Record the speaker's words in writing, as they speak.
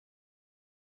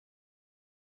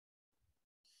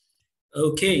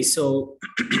Okay, so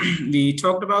we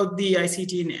talked about the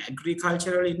ICT in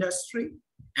agricultural industry,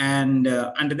 and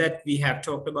under that we have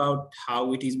talked about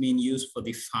how it is being used for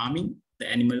the farming, the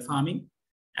animal farming,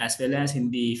 as well as in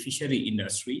the fishery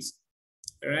industries.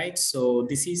 All right, so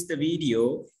this is the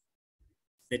video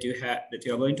that you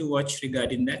are going to watch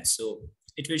regarding that. So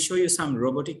it will show you some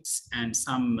robotics and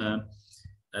some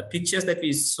pictures that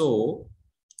we saw,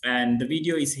 and the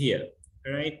video is here.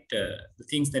 Right, the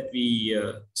things that we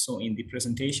saw in the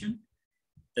presentation,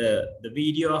 the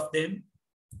video of them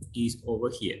is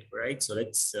over here, right? So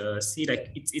let's see.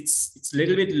 Like it's a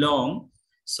little bit long,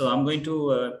 so I'm going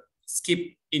to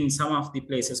skip in some of the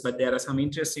places, but there are some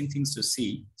interesting things to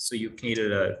see, so you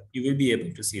will be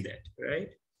able to see that, right?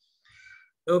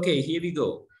 Okay, here we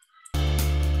go.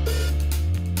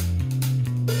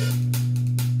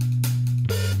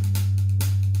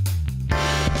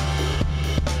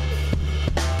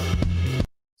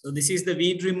 So this is the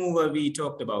weed remover we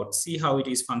talked about. See how it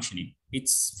is functioning.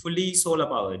 It's fully solar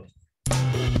powered.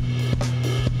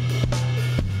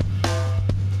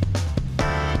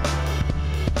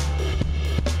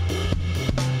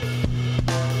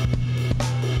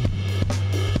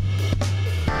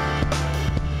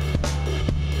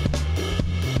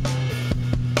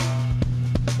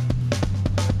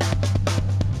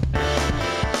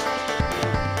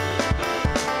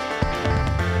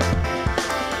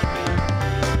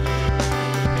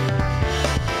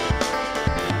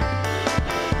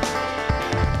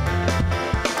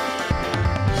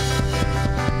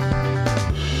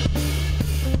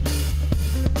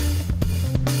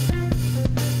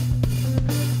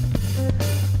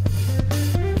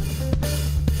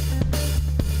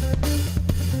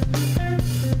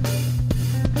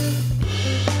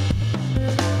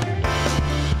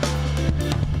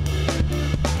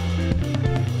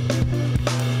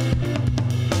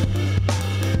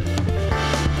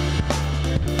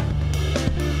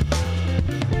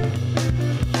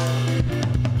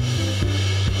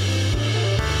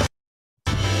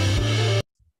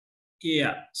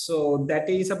 Yeah, so that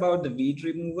is about the weed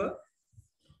remover.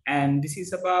 And this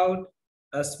is about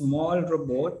a small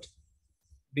robot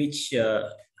which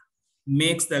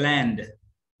makes the land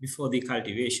before the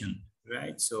cultivation,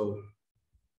 right? So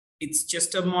it's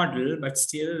just a model, but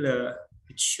still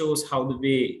it shows how the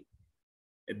way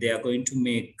they are going to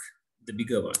make the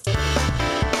bigger one.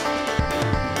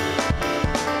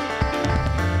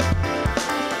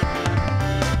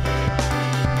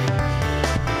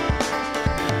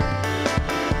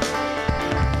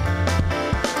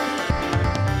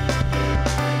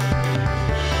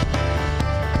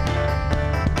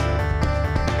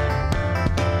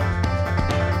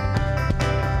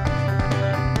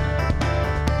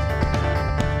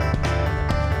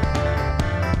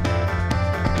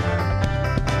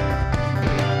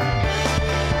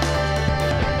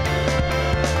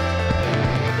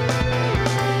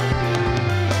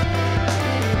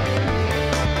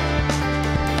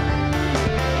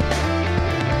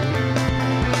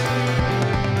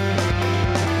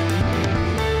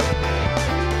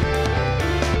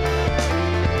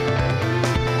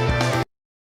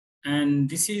 And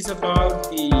this is about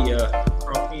the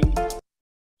cropping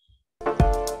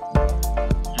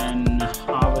and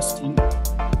harvesting.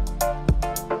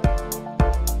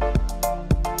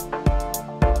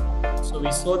 So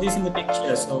we saw this in the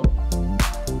picture. So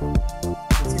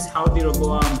this is how the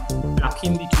robot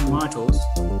plucking the tomatoes,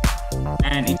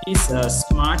 and it is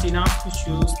smart enough to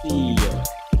choose the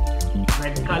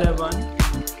red color one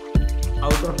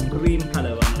out of green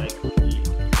color one, like which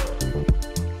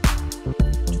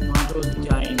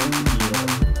are in the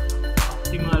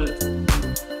optimal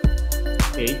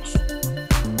stage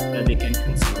that they can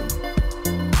consume.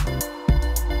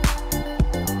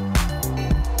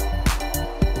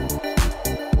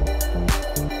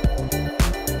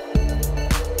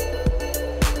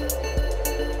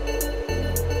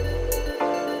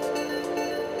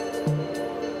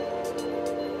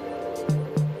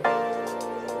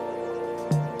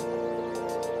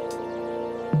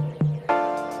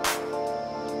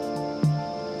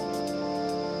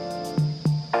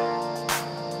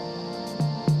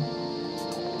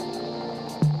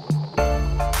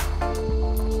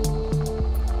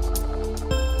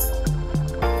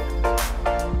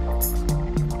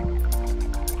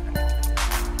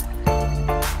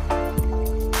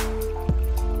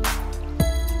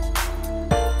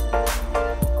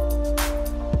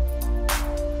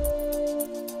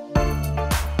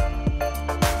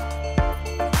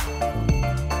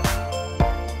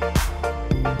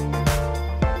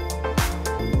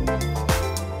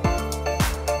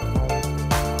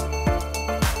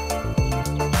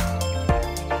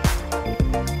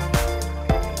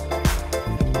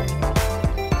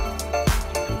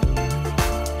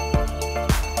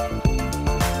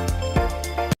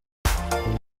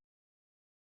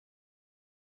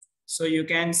 So you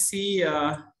can see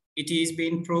it is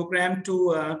being programmed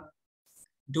to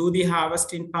do the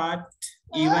harvesting part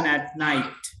even at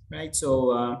night, right?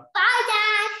 So bye,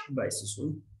 Dad. Bye,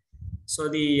 Susu. So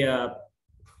the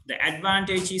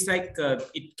advantage is like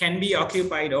it can be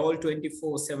occupied all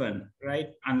 24/7, right?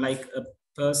 Unlike a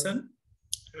person,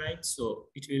 right? So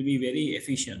it will be very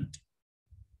efficient.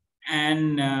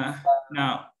 And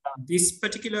now this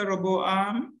particular robo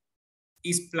arm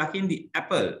is plucking the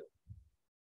apple,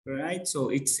 right? So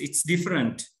it's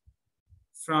different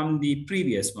from the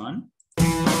previous one.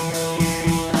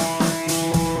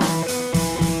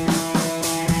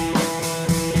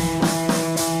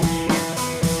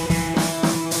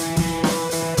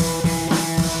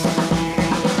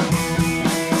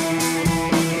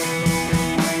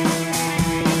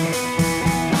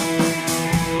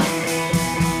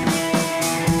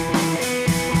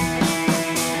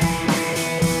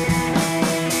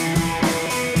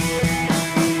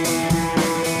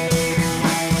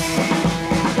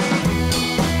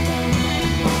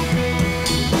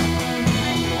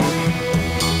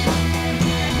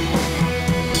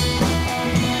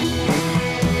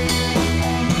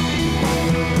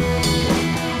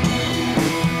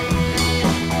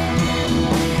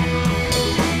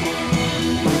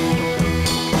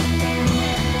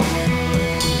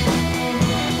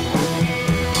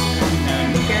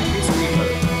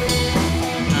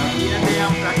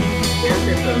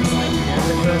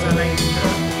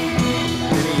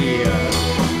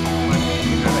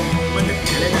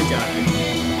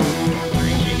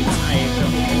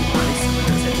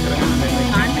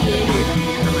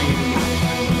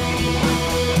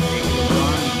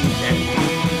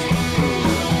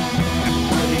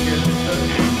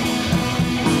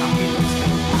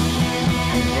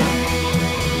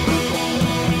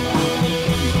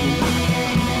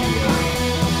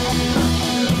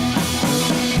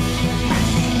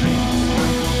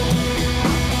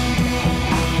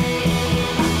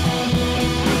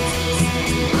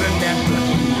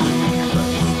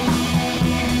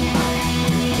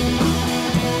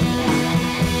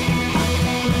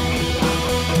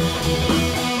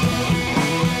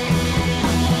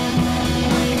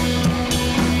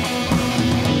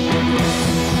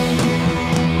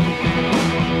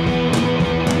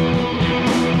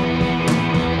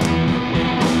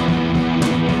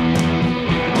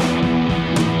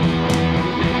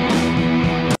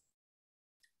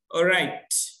 All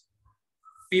right,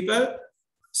 people.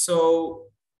 So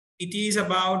it is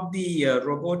about the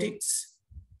robotics,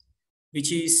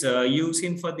 which is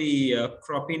using for the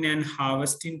cropping and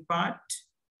harvesting part,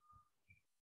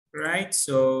 right?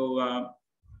 So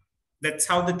that's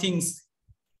how the things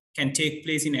can take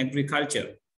place in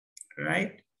agriculture,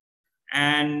 right?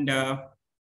 And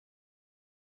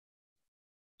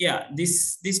yeah,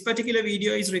 this particular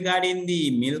video is regarding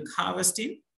the milk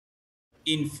harvesting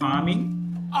in farming.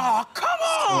 Oh, come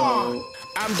on! So,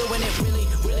 I'm doing it really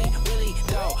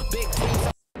though. Big.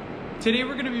 Today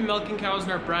we're going to be milking cows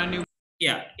in our brand new.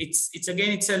 Yeah, it's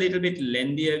a little bit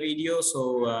lengthier video,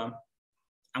 so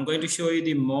I'm going to show you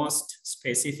the most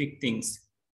specific things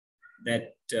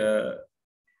that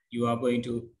you are going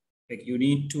to, like, you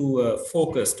need to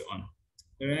focus on,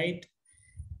 right?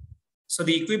 So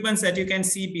the equipments that you can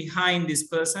see behind this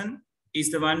person is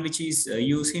the one which is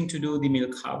using to do the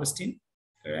milk harvesting,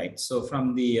 right? So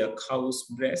from the cow's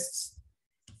breasts,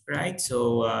 right?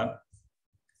 So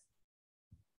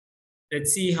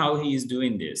let's see how he is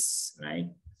doing this, right?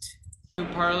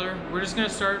 Parlor. We're just going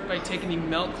to start by taking the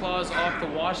milk claws off the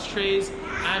wash trays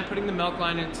and putting the milk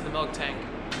line into the milk tank.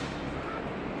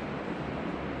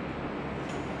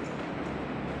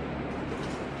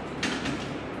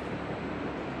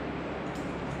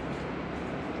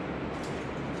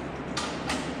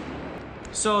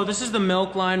 So this is the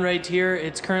milk line right here.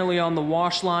 It's currently on the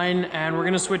wash line and we're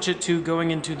going to switch it to going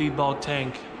into the bulk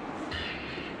tank.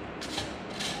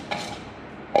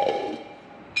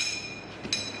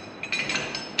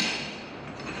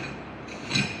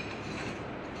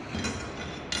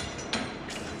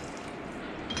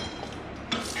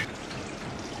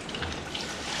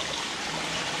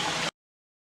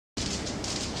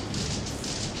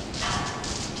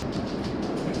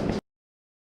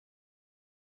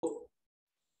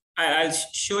 I'll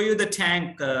show you the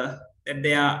tank that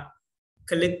they are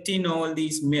collecting all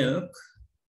these milk.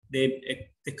 They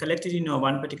collected in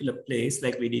one particular place,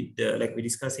 like we did, like we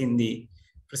discussed in the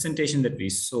presentation that we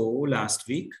saw last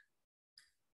week.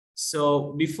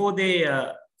 So before they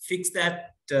fix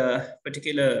that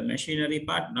particular machinery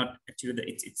part, not actually,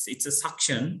 it's a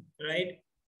suction, right?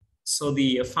 So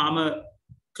the farmer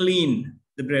clean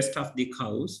the breast of the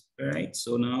cows, right?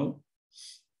 So now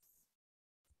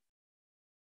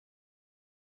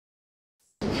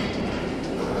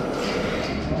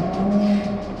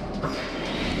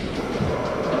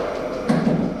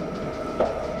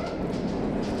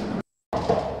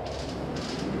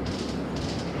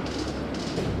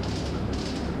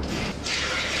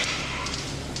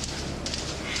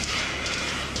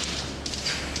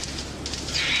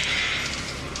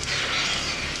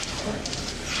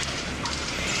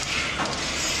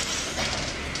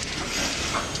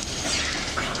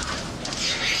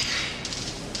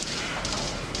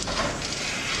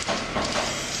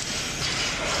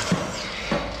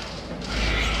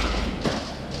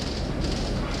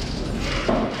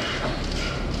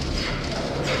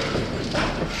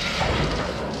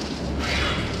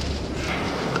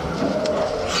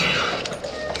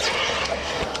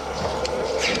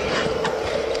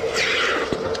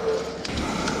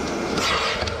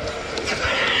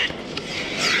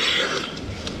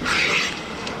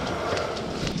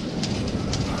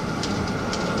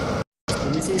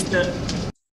this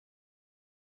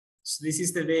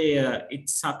is the way it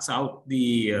sucks out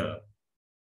the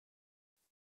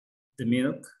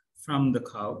milk from the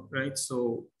cow, right?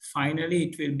 So finally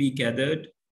it will be gathered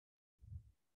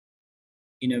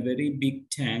in a very big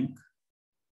tank.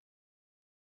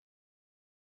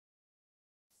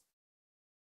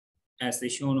 As they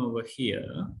shown over here.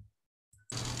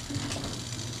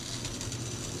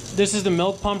 This is the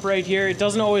milk pump right here. It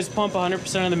doesn't always pump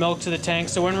 100% of the milk to the tank.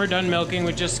 So when we're done milking,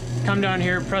 we just come down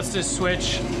here, press this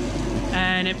switch,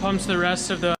 and it pumps the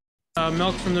rest of the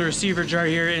milk from the receiver jar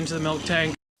here into the milk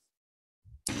tank.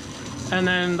 And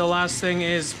then the last thing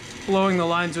is blowing the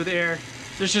lines with air.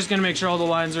 This is just gonna make sure all the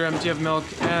lines are empty of milk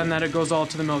and that it goes all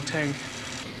to the milk tank.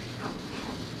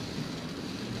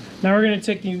 Now we're gonna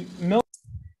take the milk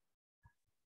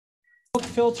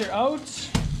filter out.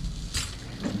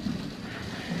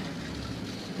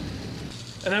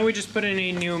 And then we just put in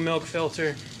a new milk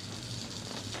filter.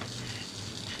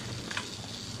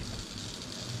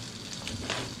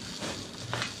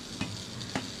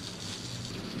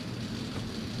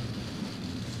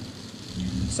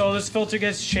 So this filter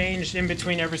gets changed in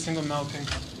between every single milking.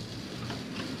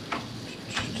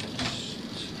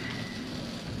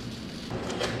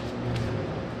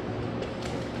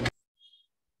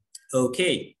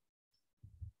 Okay.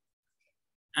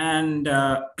 And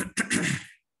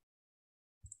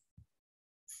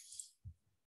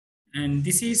and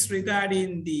this is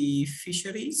regarding the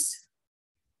fisheries.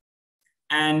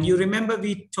 And you remember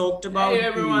we talked about Hey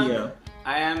everyone,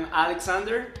 I am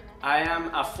Alexander. I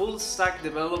am a full stack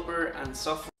developer and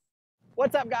software.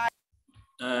 What's up, guys?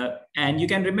 And you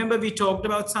can remember we talked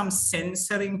about some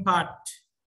sensoring part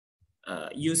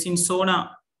using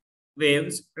sonar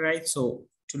waves, right? So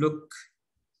to look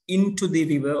into the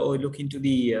river or look into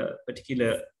the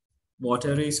particular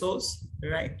water resource,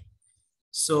 right?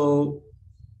 So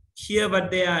here,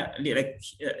 what they are like,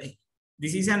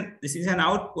 this is an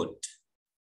output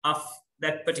of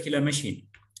that particular machine,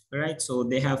 right? So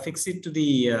they have fixed it to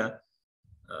the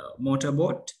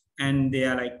motorboat, and they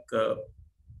are like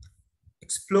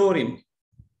exploring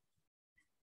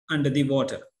under the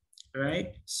water,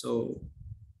 right? So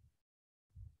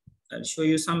I'll show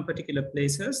you some particular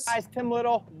places. Guys, Tim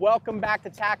Little, welcome back to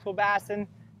Tactical Bassin.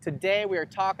 Today we are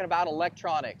talking about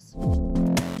electronics.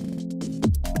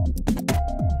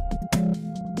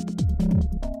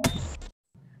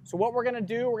 So what we're gonna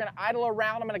do, we're gonna idle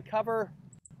around. I'm gonna cover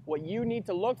what you need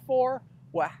to look for,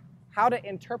 how to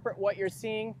interpret what you're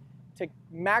seeing to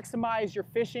maximize your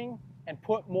fishing and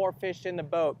put more fish in the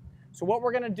boat. So what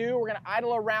we're gonna do, we're gonna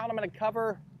idle around. I'm gonna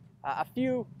cover a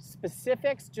few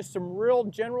specifics, just some real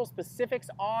general specifics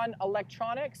on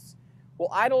electronics.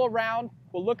 We'll idle around,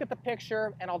 we'll look at the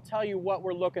picture, and I'll tell you what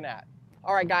we're looking at.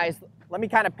 All right, guys, let me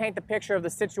kind of paint the picture of the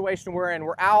situation we're in.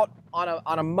 We're out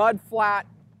on a mud flat.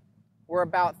 We're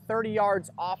about 30 yards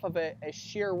off of a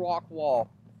sheer rock wall.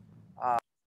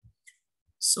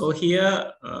 So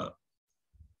here,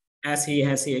 as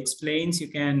he explains, you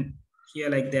can hear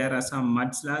like there are some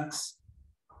mud slugs.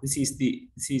 This is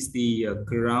the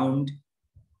ground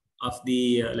of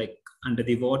the like under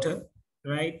the water,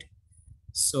 right?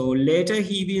 So later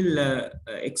he will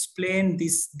explain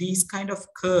these kind of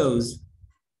curves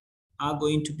are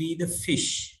going to be the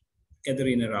fish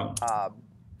gathering around.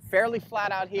 Fairly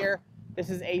flat out here. This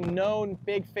is a known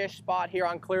big fish spot here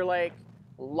on Clear Lake.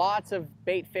 Lots of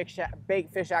bait fish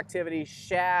activity,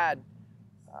 shad,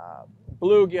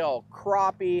 bluegill,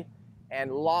 crappie, and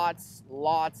lots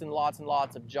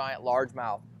of giant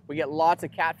largemouth. We get lots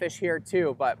of catfish here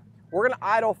too, but we're gonna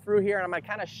idle through here and I'm gonna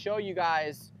kind of show you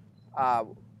guys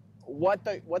what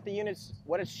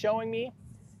it's showing me,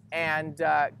 and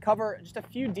cover just a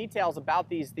few details about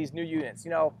these new units.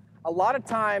 You know, a lot of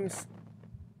times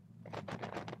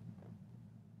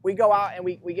we go out and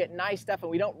we get nice stuff and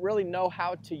we don't really know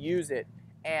how to use it.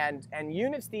 And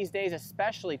units these days,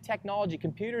 especially technology,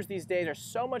 computers these days are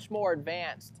so much more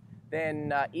advanced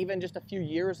than even just a few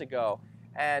years ago.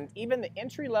 And even the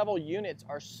entry-level units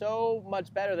are so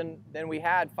much better than we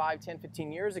had 5, 10,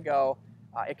 15 years ago.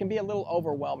 It can be a little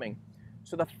overwhelming.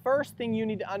 So the first thing you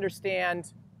need to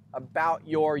understand about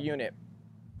your unit,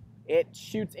 it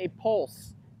shoots a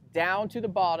pulse down to the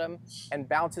bottom and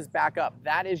bounces back up.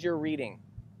 That is your reading.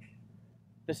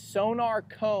 The sonar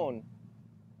cone,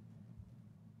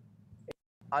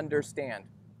 understand.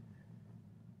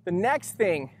 The next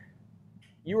thing,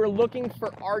 you are looking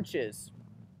for arches.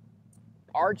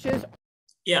 Arches.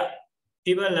 Yeah,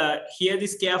 people hear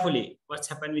this carefully. What's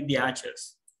happened with the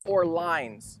arches? Or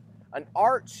lines. An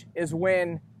arch is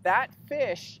when that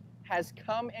fish has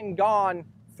come and gone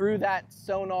through that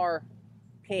sonar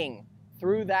ping,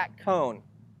 through that cone.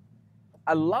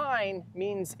 A line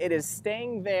means it is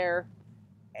staying there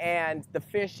and the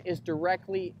fish is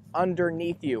directly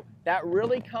underneath you. That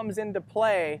really comes into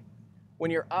play when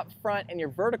you're up front and you're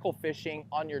vertical fishing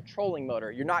on your trolling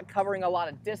motor. You're not covering a lot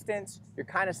of distance, you're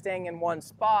kind of staying in one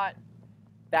spot.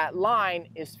 That line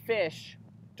is fish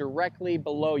directly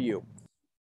below you.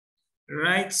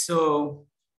 Right, so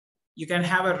you can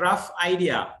have a rough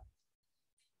idea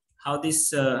how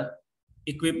this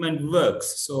equipment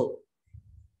works. So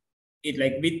it,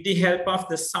 like, with the help of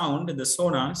the sound, the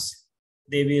sonars,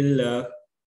 they will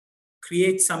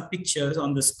create some pictures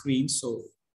on the screen. So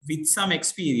with some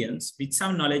experience, with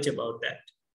some knowledge about that,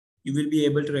 you will be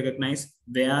able to recognize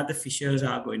where the fishes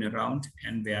are going around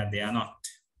and where they are not.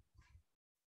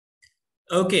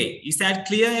 Okay, is that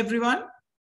clear, everyone?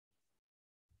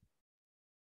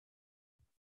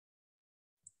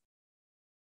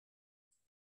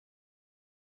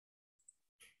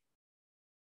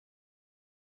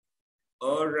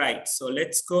 All right, so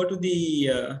let's go to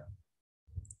the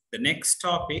next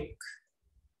topic,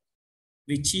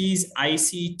 which is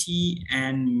ICT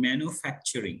and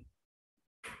manufacturing.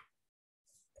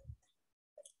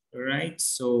 All right,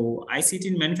 so ICT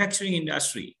in manufacturing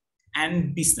industry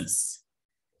and business.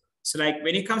 So like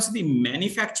when it comes to the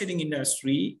manufacturing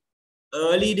industry,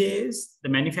 early days, the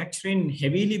manufacturing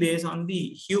heavily based on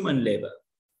the human labor,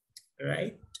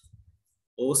 right?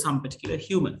 Or some particular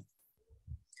human.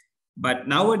 But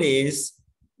nowadays,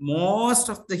 most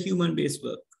of the human-based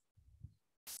work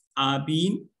are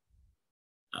being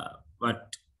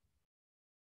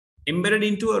embedded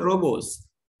into a robots,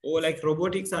 or like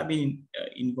robotics are being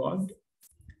involved.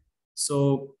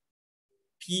 So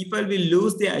people will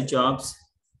lose their jobs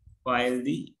while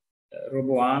the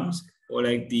robo arms or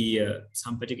like the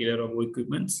some particular robo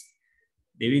equipments,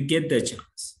 they will get the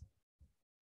chance,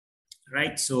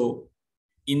 right? So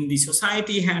in the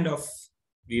society hand of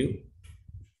view,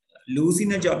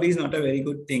 losing a job is not a very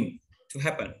good thing to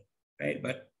happen, right?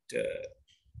 But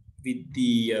with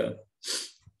the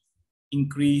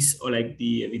increase or like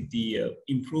with the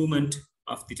improvement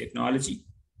of the technology,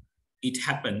 it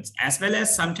happens, as well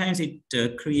as sometimes it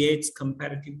creates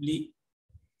comparatively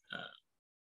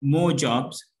more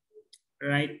jobs,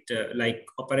 right? Like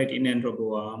operating and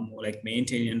robo arm or like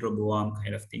maintaining and robo arm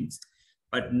kind of things,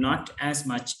 but not as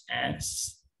much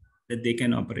as that they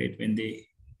can operate when they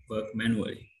work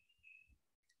manually.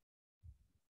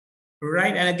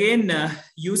 Right, and again,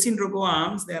 using robo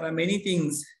arms, there are many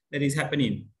things that is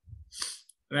happening,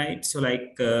 right? So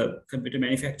like computer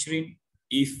manufacturing,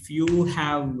 if you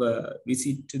have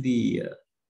visit to the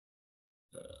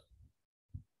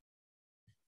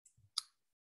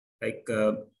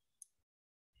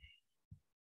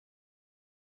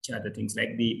other things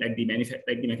like the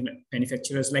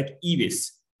manufacturers like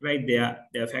EVIS, right? There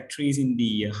are factories in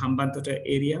the Hambantota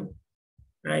area,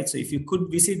 right? So if you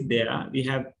could visit there,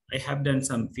 I have done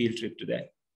some field trip to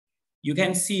that. You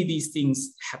can see these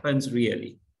things happens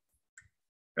really,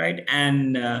 right?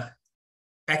 And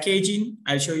packaging,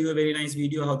 I'll show you a very nice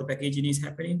video how the packaging is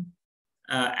happening,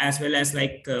 as well as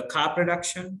like car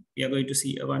production. We are going to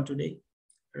see one today,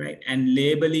 right? And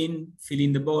labeling,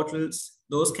 filling the bottles,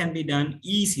 those can be done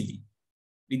easily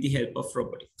with the help of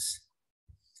robotics,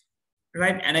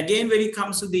 right? And again, when it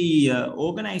comes to the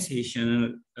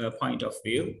organizational point of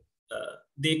view,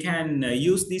 they can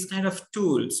use these kind of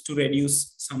tools to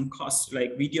reduce some costs,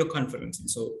 like video conferencing.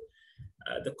 So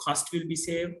the cost will be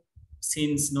saved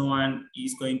since no one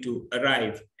is going to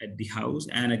arrive at the house.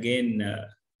 And again,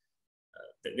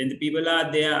 when the people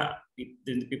are there,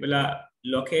 then the people are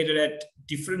located at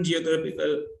different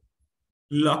geographical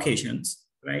locations,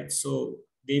 right? So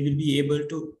they will be able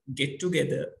to get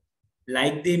together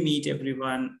like they meet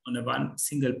everyone on a one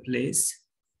single place.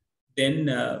 Then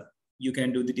you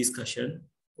can do the discussion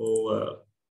or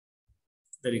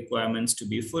the requirements to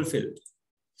be fulfilled,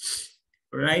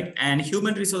 right? And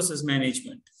human resources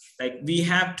management. Like we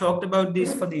have talked about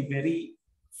this for the very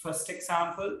first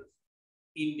example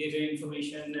in data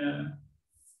information,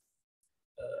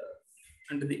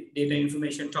 under the data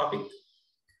information topic.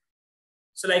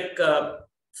 So like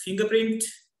fingerprint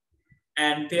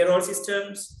and payroll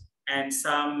systems and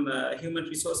some human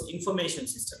resource information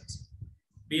systems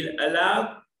will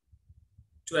allow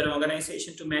to an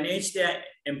organization to manage their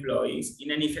employees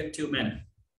in an effective manner,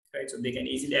 right? So they can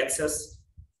easily access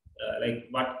like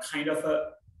what kind of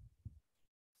a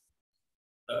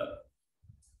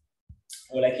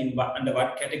or like in what, under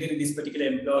what category this particular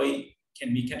employee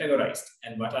can be categorized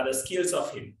and what are the skills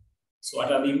of him. So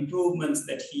what are the improvements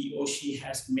that he or she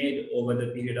has made over the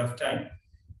period of time.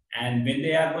 And when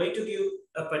they are going to give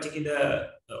a particular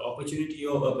opportunity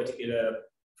or a particular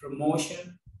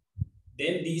promotion,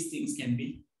 then these things can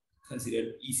be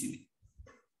considered easily.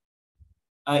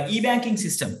 E-banking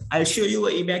system. I'll show you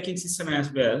an e-banking system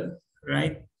as well,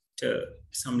 right?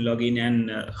 Some login and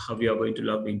how we are going to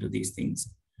log into these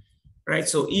things, right?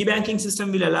 So e-banking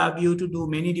system will allow you to do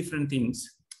many different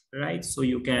things, right? So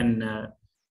you can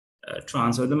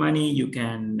transfer the money, you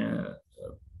can,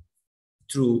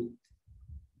 through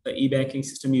the e-banking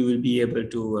system, you will be able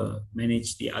to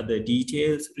manage the other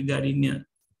details regarding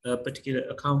a particular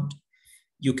account.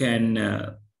 You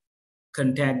can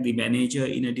contact the manager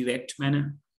in a direct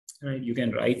manner, right? You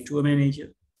can write to a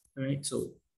manager, right?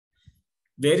 So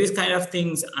various kind of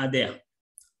things are there,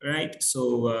 right?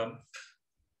 So,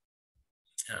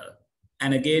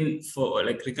 and again, for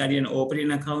like regarding an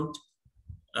opening account,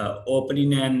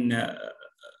 opening an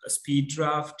a speed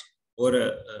draft or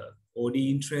a OD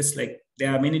interest, like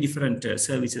there are many different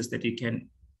services that it can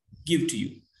give to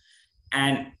you.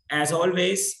 And as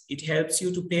always, it helps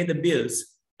you to pay the bills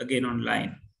again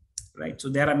online, right? So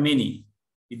there are many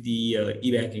with the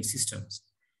e-banking systems.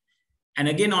 And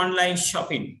again, online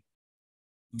shopping,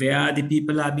 where the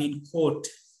people are being caught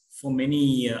for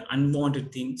many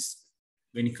unwanted things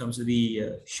when it comes to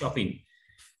the shopping.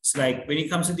 So like when it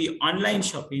comes to the online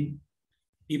shopping,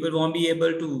 people won't be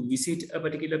able to visit a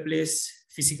particular place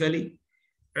physically,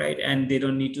 right? And they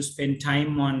don't need to spend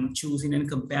time on choosing and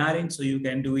comparing. So you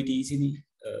can do it easily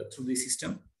through the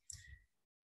system,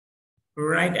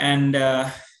 right? And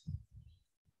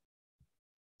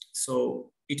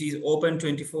so it is open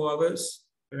 24 hours,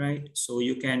 right? So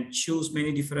you can choose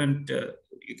many different,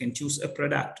 you can choose a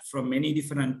product from many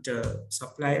different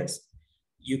suppliers.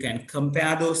 You can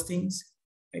compare those things,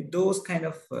 right? Those kind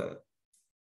of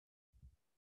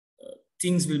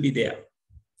things will be there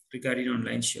regarding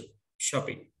online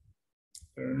shopping,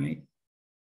 all right?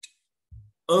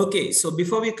 Okay, so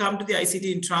before we come to the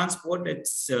ICT in transport,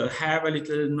 let's have a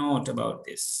little note about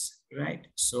this, right?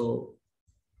 So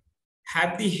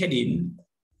have the heading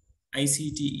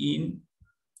ICT in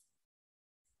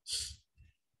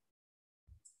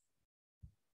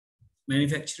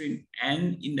manufacturing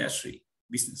and industry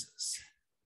businesses.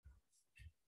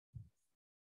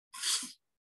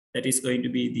 That is going to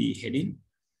be the heading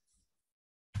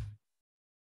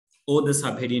or the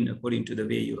subheading according to the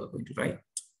way you are going to write.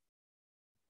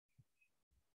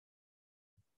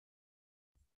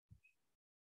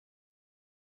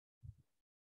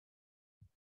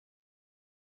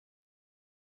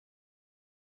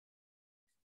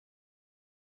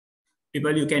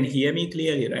 People, you can hear me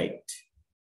clearly, right?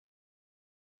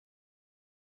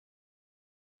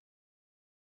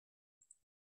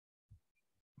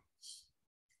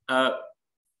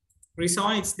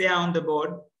 Reason it's there on the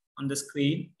board, on the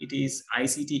screen. It is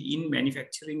ICT in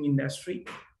manufacturing industry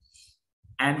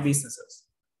and businesses.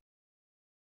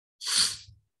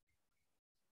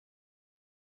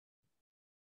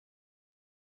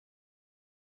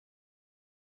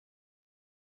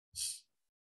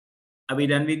 Are we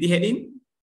done with the heading?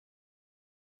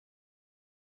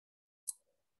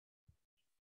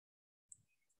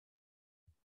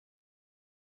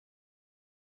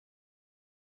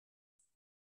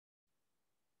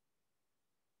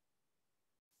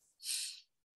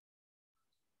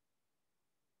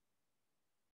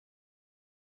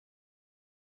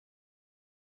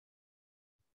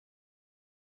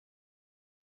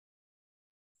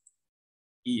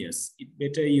 Yes, it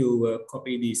better you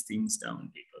copy these things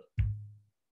down, people.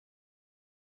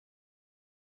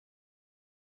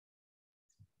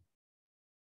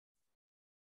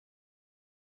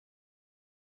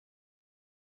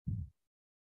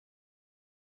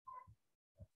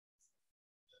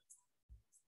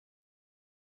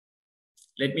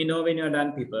 Let me know when you're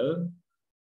done, people.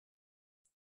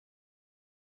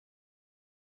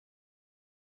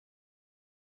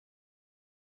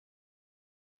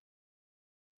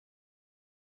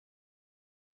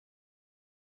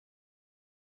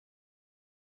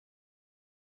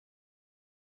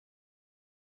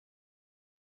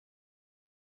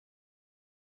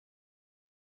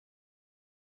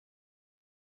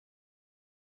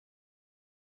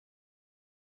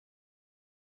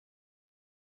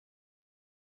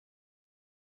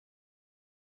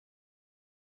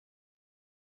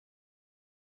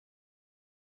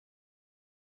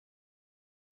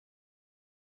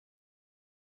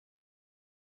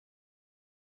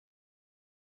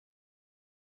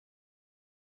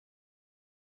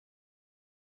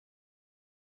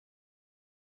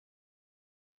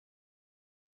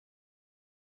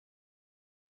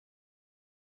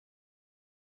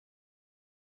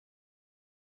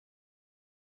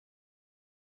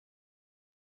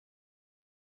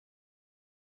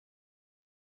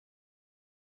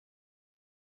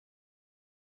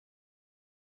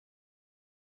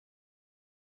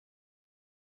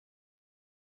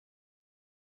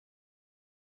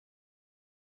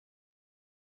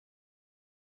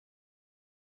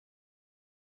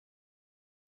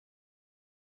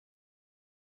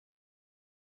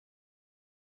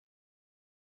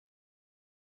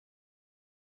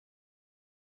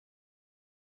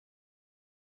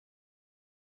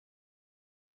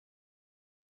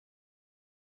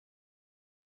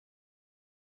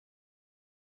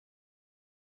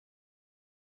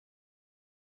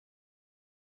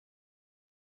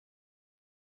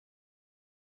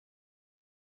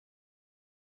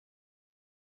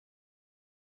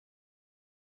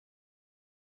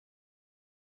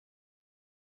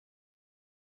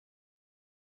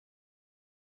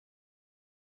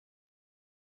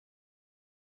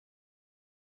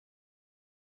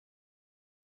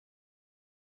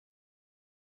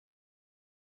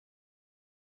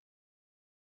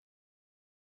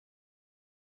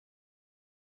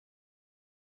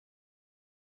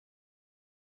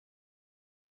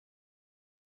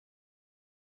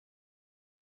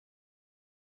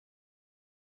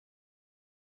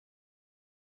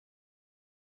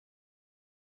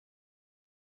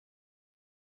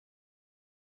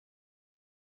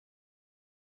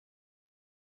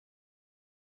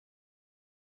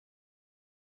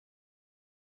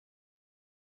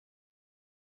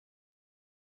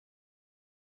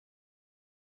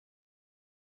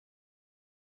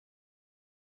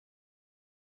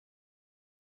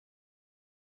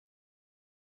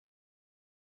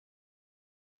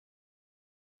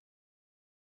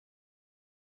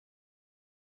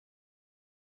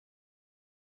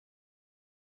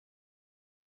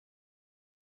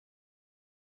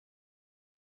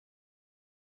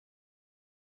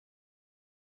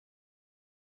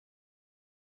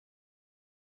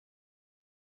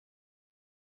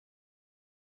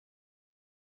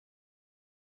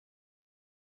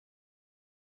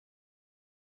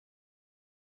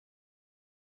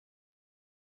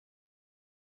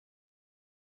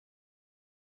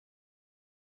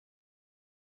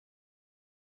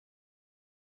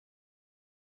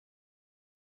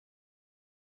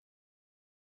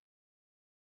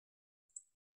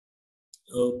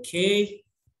 Okay.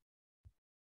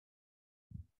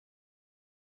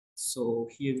 So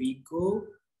here we go.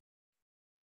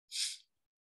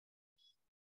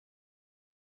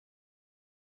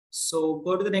 So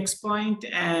go to the next point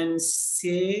and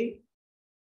say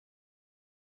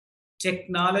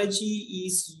technology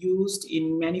is used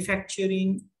in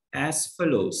manufacturing as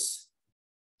follows.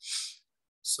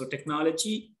 So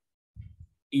technology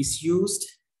is used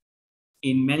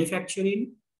in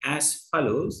manufacturing as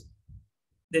follows.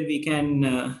 Then we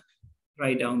can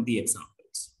write down the examples.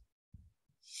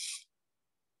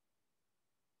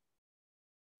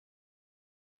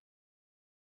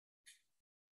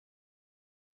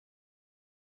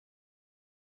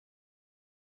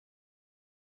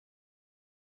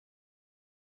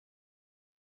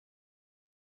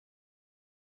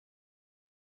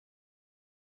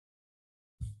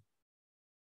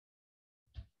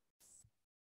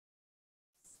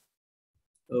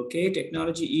 Okay,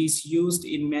 technology is used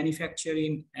in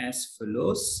manufacturing as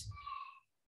follows.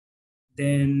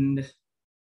 Then,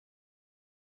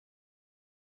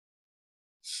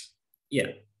 yeah,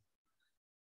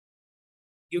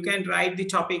 you can write the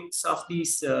topics of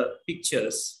these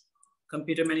pictures: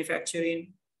 computer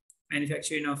manufacturing,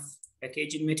 manufacturing of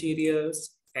packaging materials,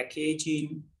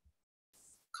 packaging,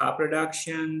 car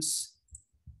productions,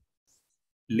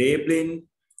 labeling,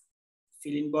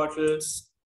 filling bottles.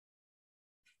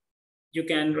 You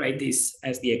can write this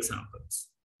as the examples.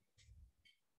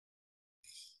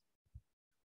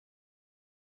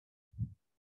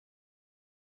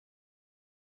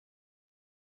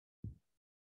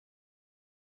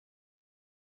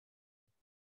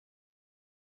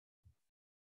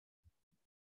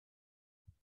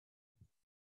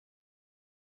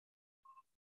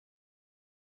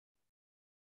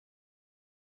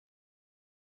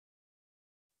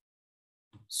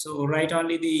 So write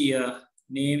only the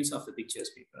names of the pictures,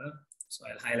 people. So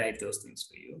I'll highlight those things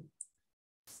for you.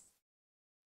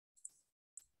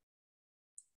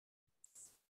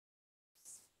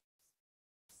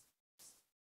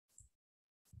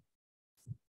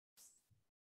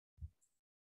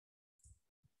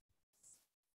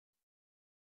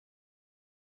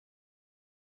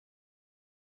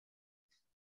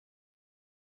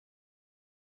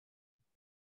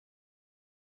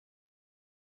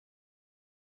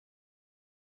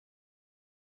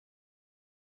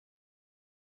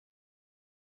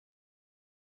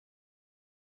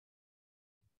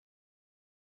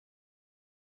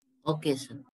 Okay,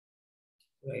 sir.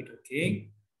 Right, okay.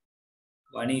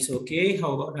 One is okay.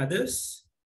 How about others?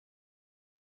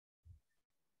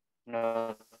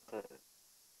 No, sir.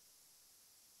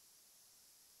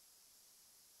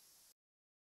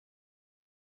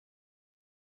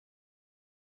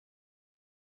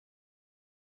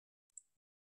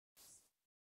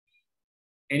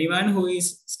 Anyone who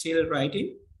is still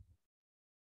writing?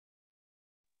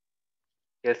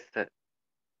 Yes, sir.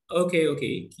 Okay,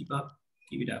 okay. Keep up.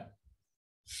 Keep it up.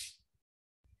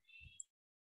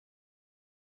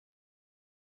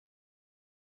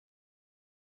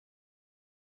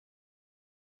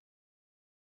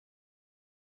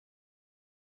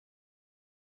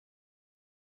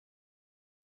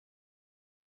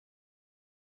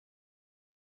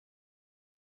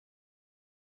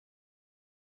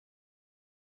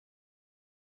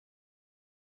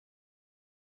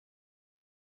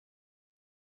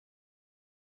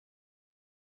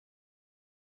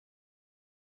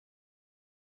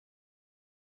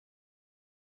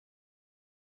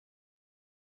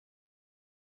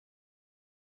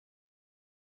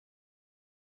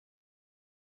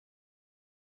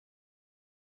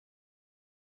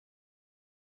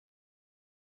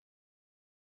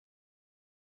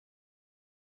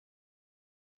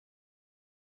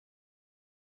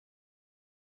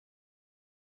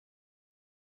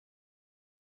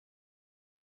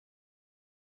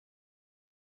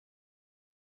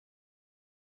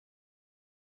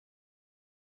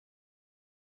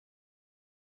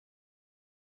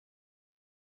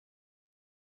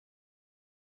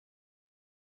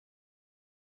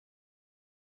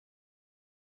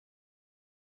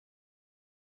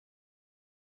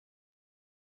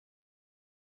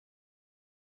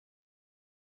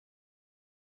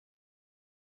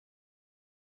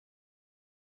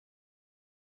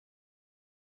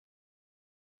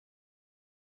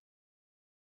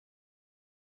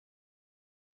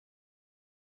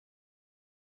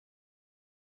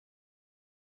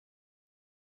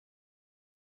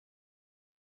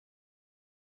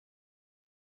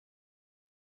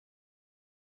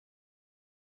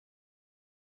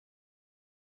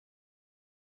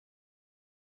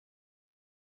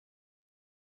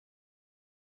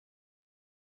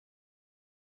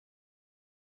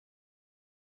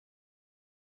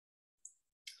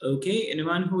 Okay,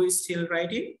 anyone who is still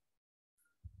writing?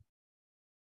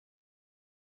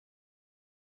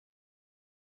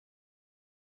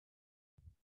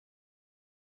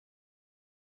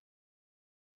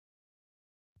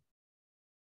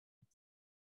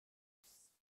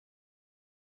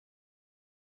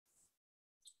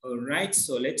 All right,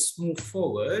 so let's move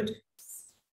forward.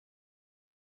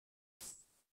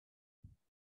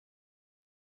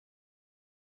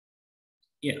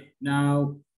 Yeah,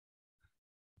 now,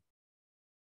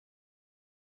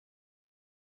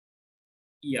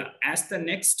 yeah, as the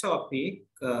next topic,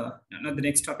 not the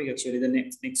next topic, actually, the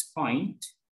next point.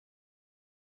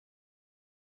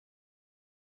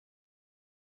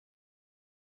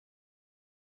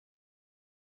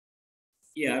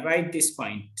 Yeah, write this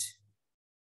point.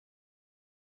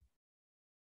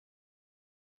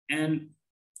 And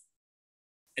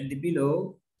at the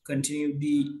below, continue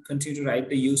to write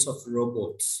the use of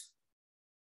robots,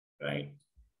 right,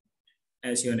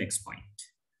 as your next point.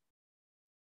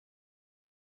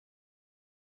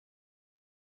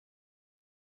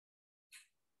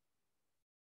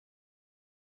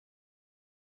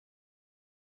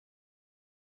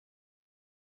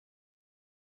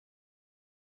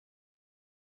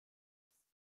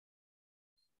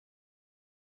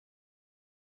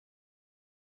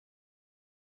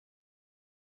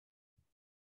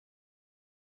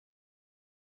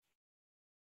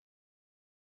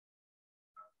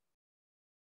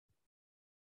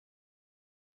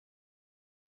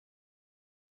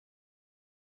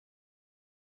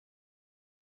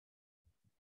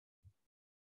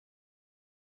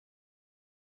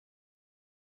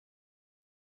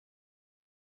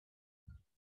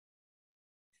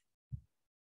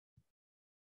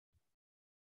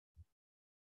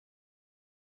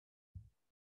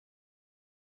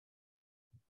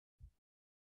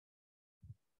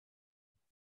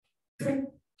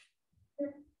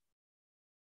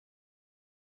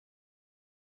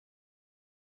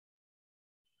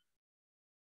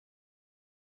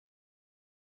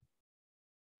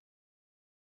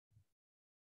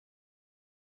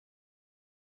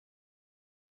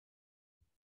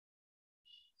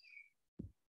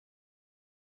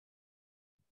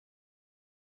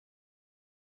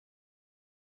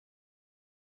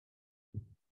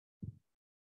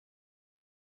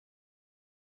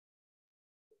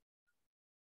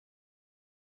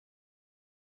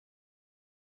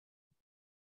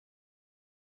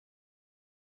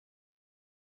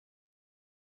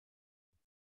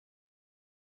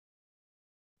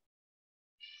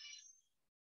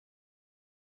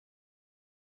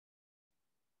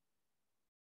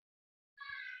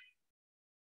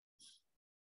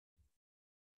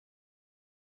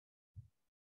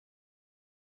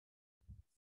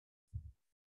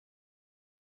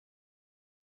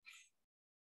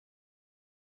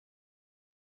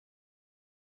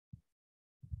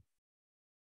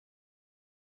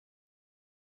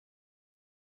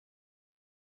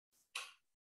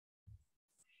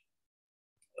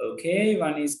 Okay,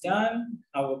 one is done.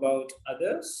 How about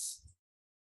others?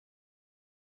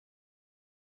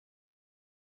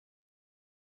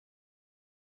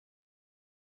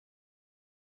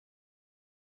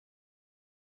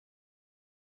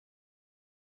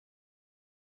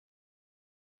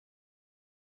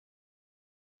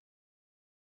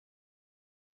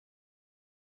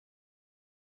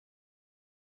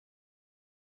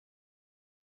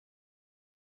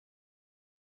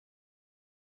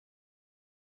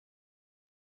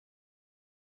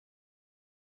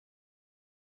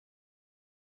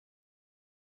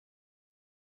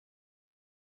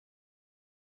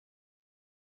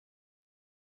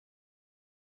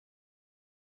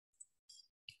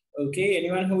 Okay,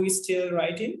 anyone who is still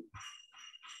writing?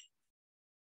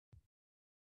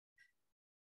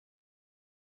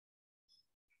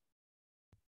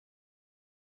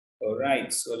 All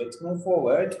right, so let's move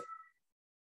forward.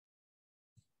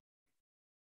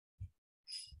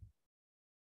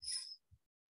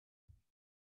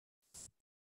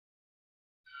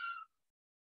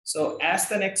 So as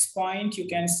the next point, you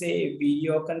can say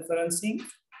video conferencing.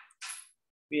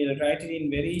 We'll write it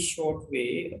in very short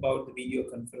way about the video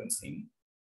conferencing.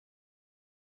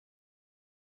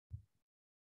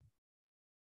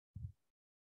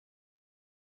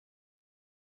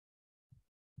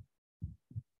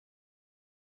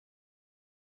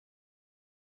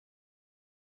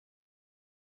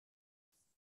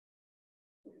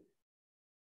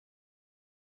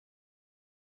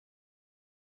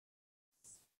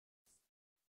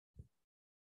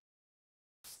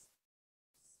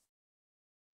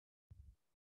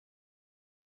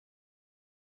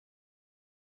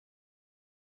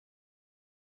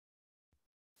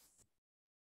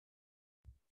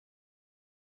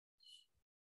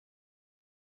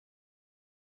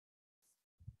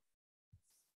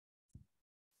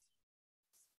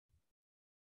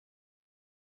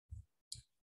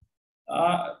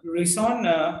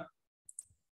 Rison,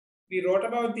 we wrote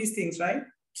about these things, right?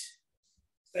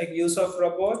 Like use of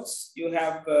robots. You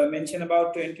have mentioned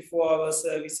about 24-hour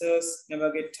services,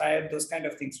 never get tired, those kind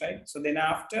of things, right? So then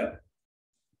after,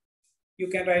 you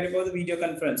can write about the video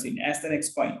conferencing as the next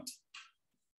point.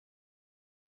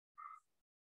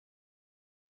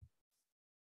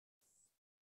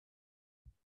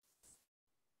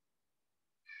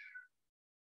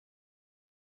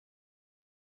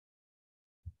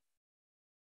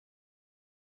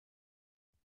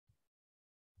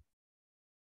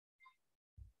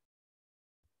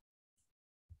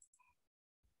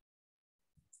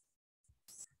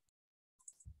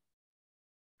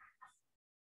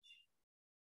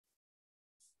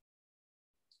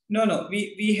 No,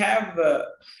 we have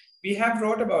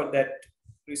wrote about that,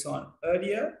 Rison,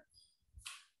 earlier,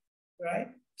 right?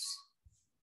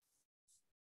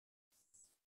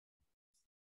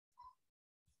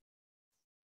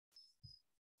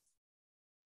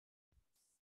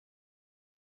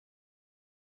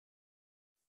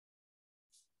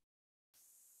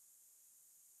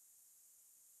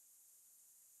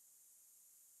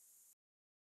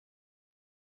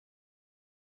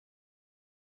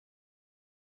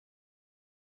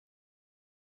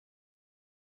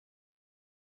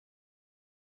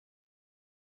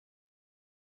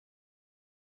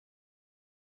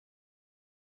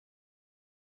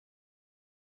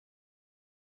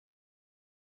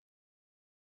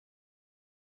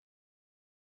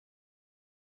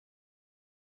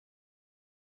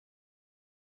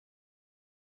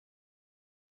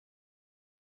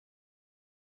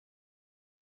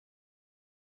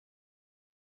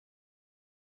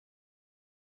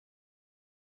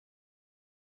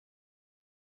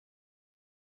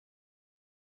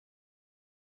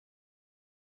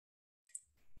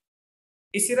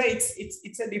 Isira,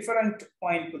 it's a different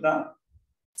point, Pudha.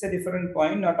 It's a different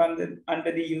point, not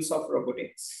under the use of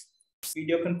robotics.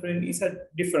 Video conferencing is a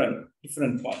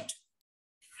different point.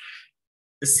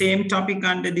 The same topic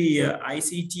under the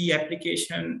ICT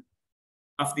application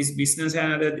of this business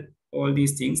and other, all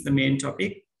these things, the main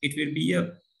topic, it will be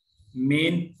a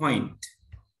main point.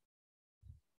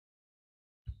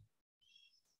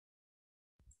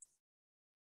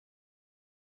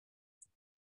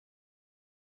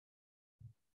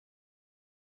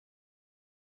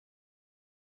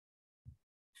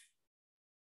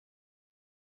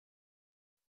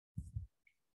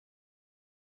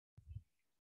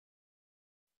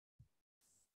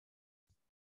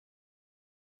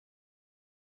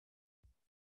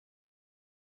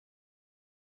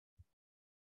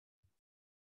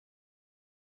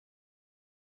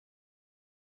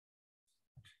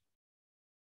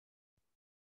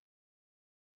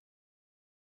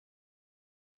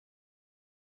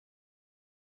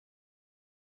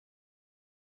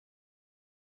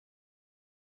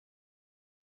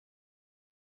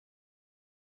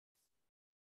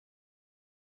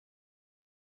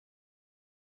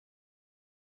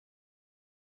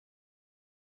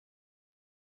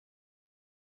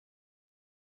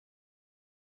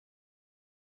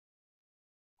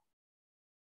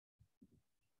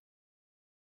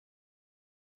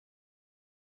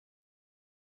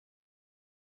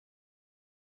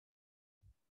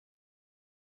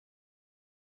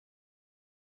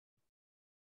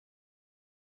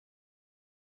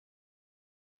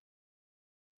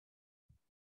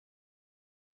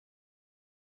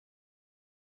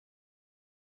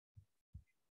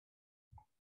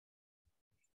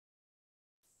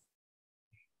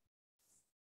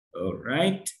 All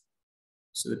right.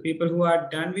 So the people who are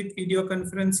done with video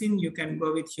conferencing, you can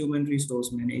go with human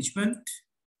resource management.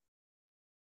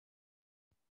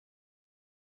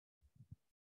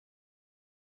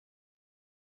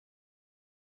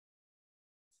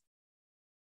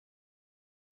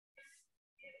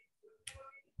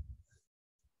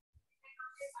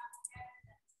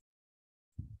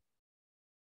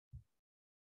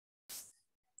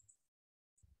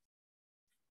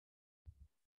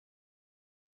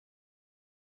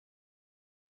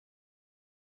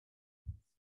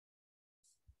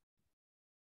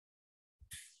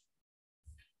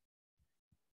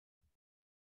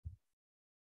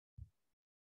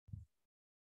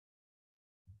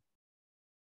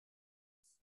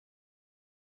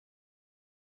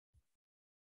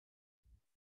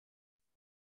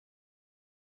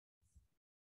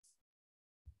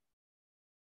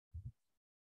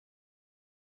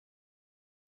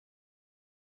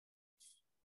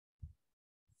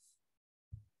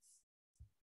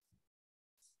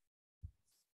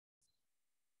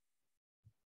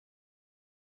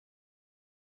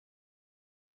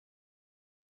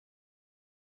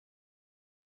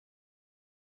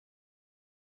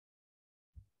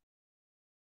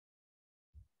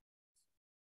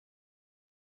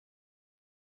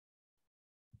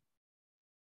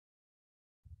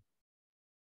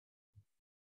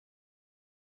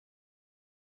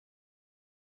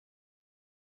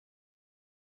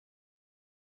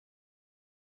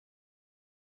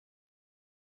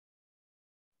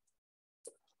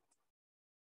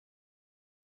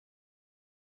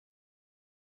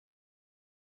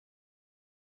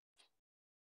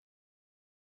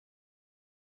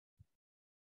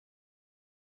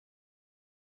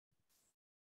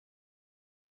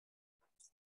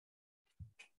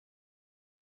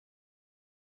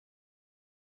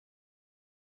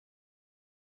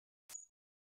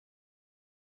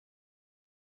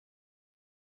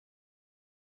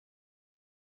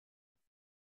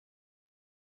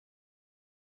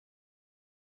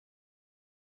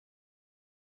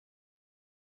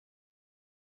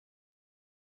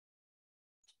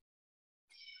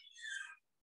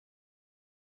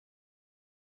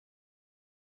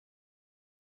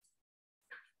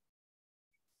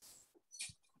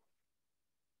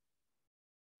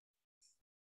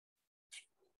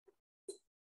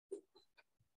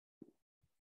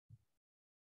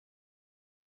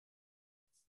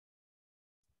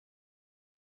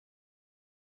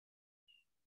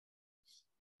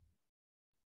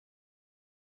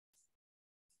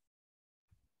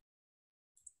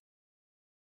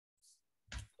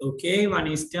 Okay, one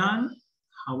is done.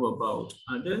 How about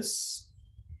others?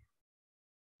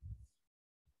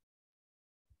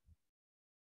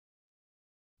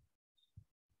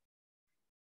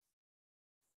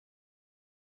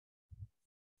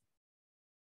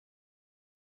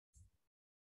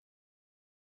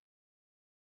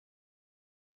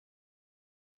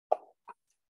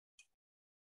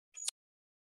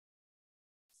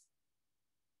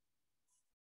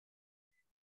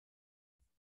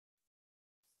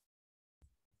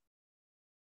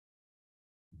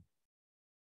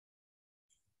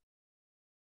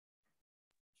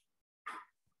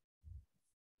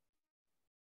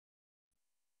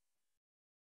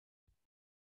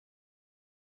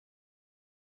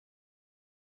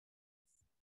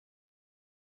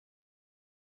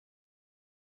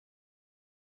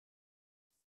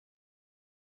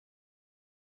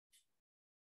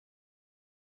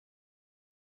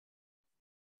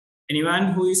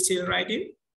 Anyone who is still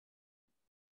writing?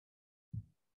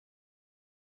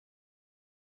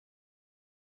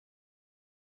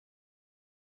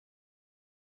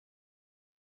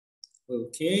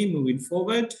 Okay, moving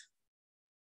forward.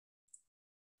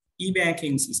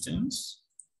 E-banking systems.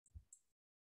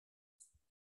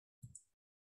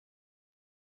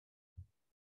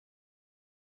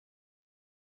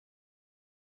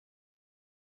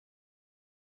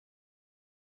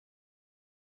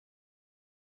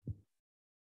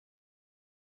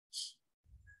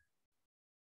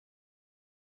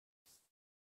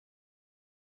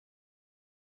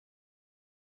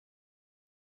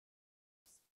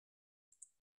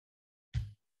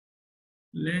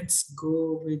 Let's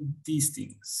go with these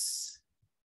things.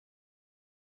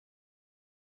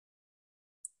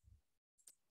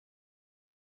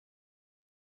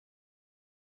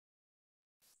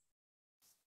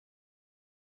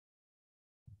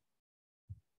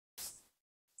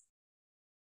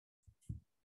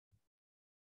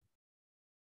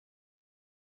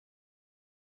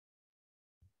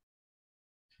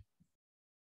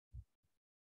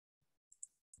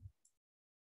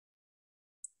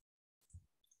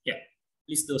 Yeah,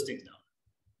 list those things down.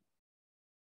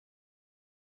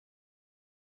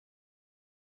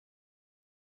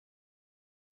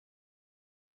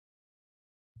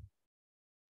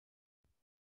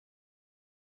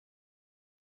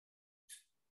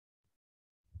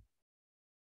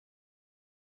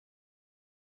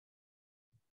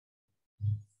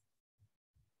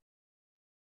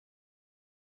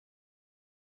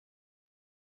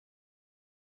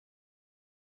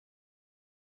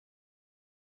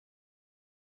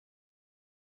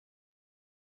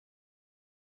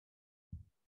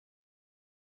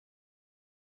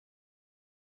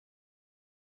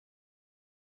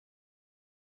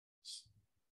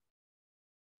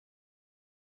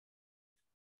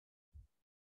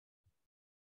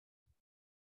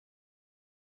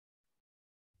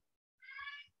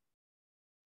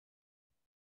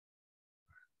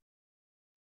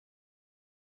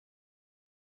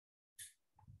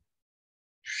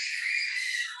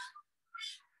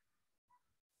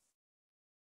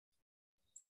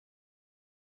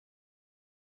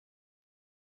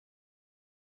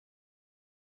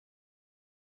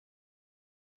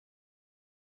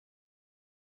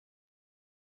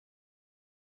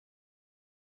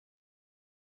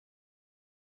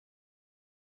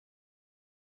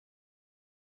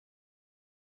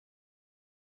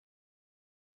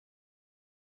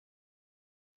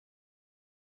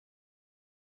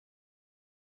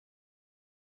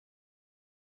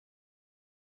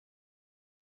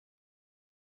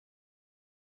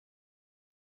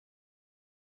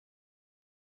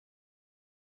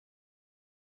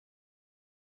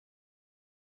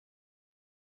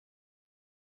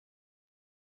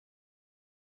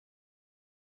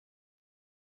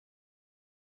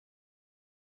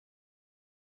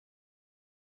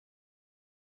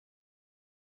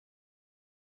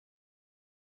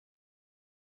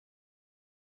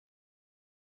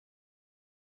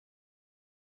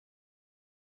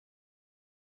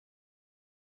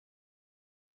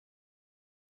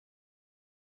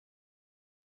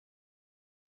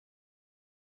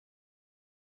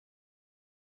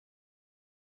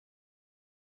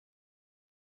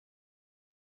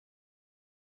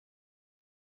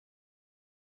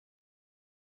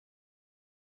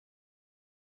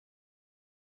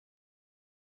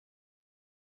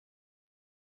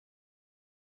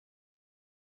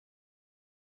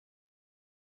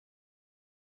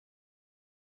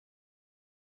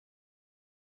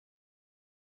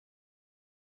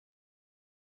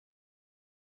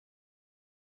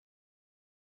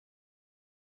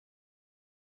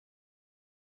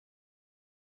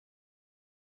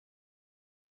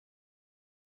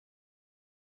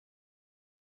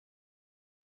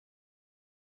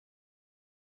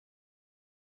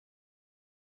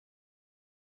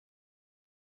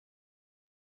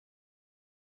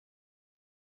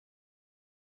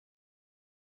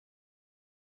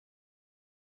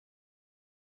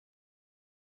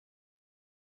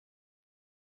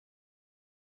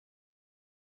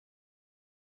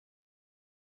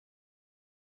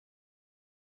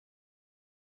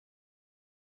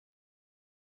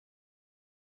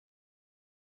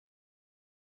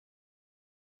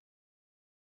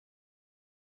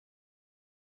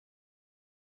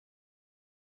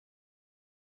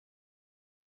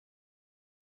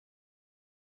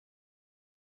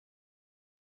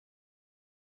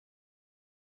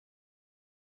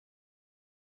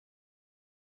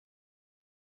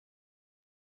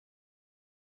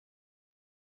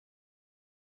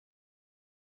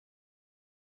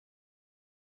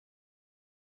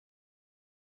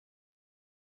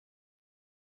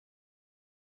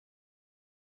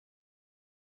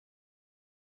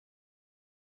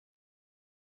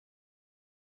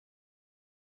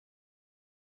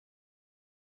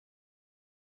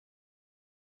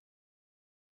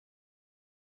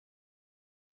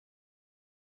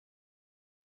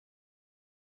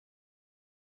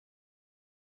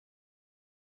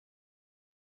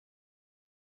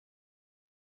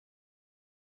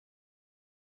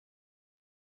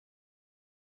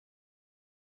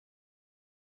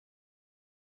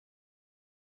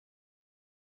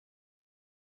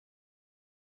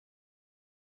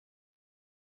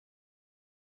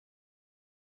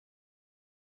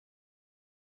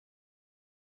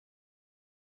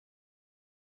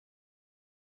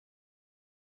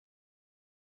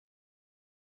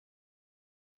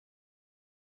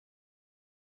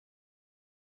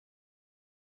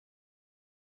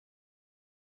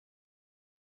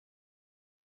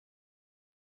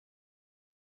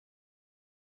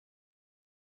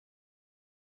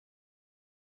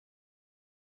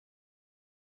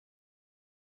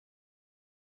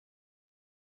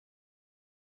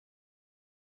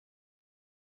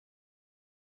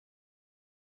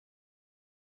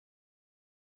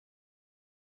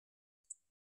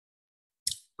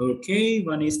 Okay,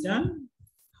 one is done.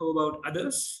 How about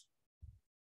others?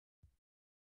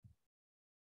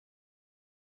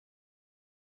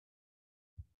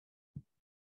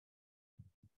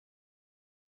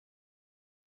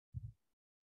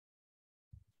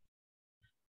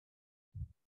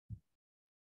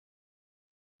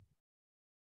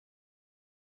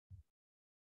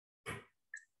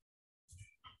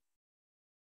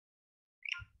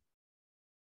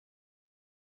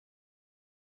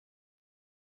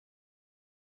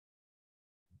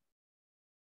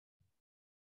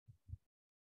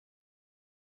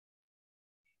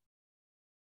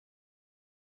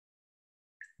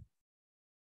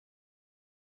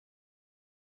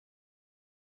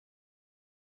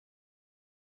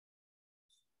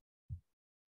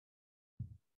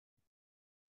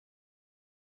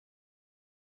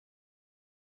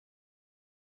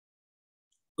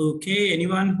 Okay,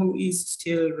 anyone who is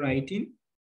still writing?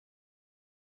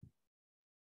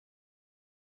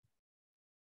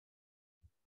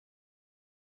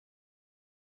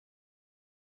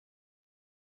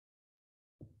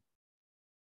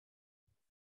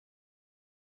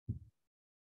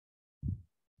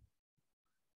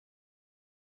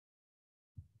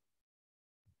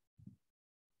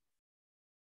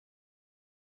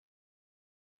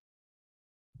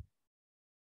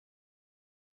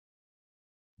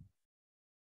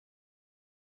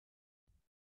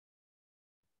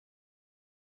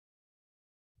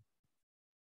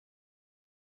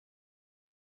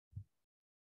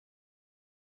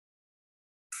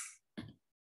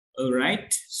 All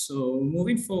right, so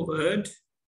moving forward,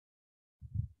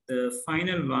 the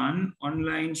final one,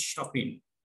 online shopping.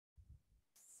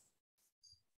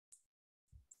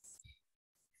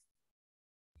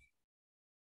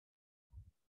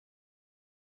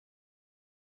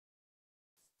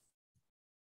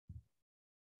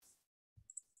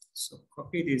 So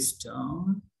copy this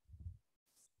down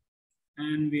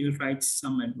and we'll write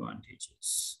some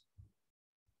advantages.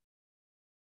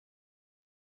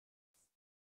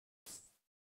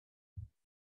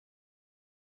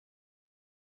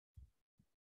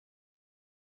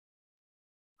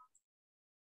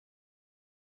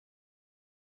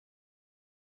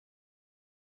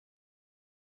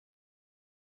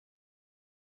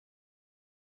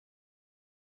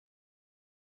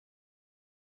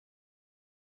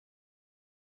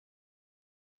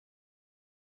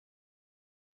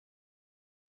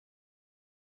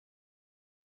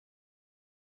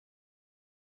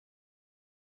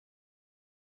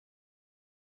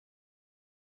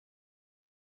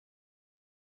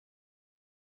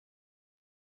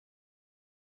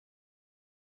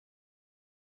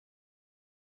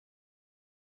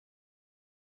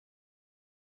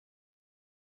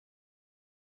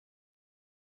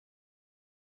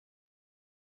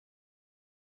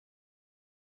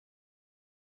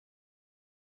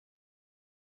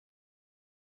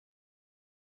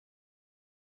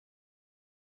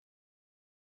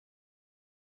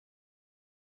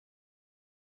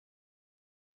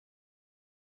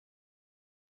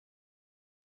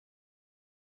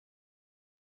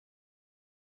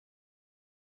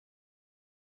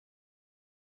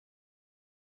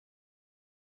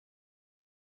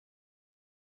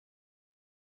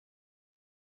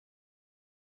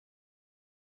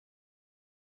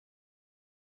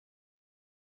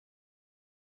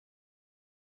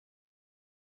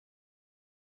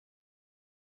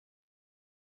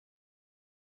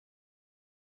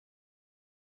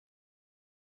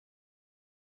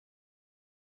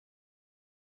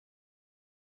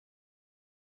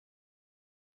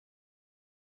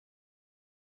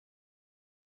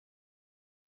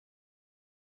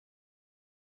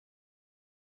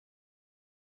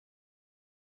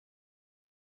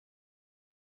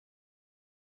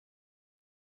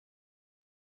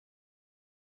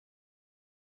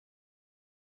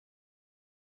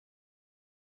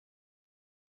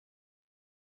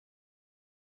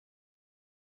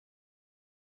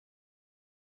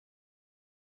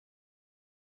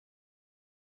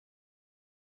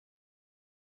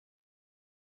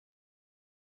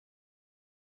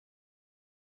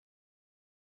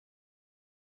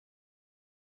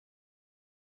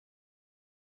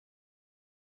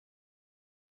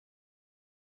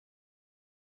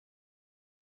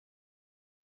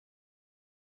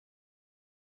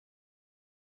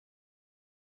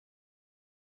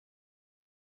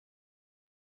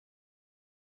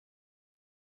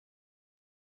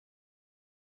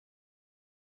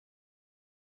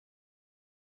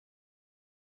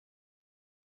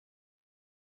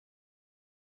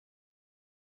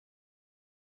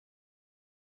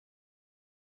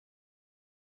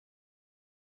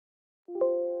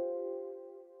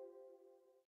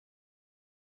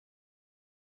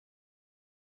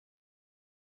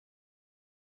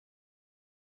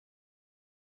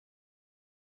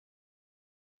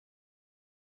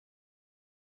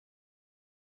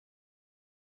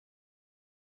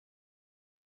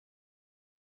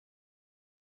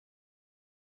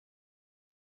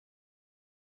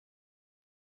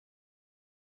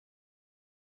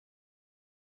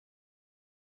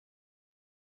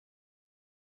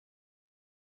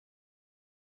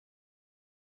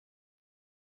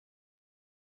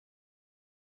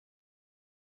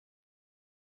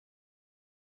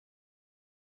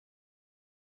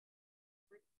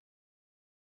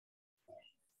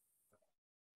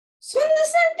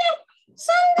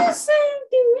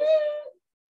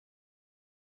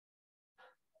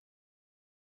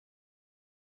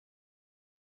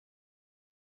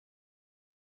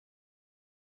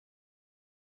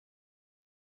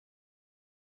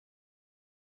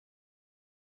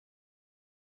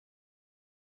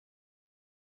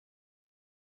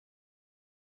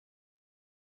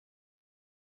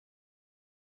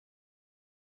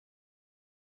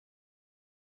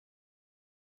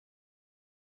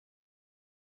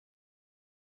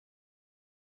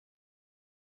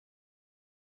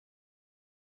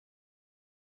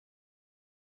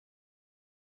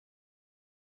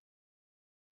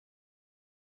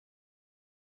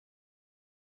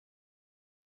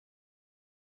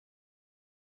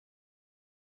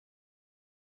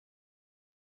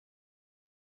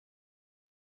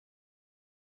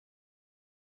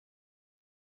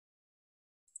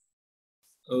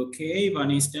 Okay,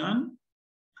 one is done.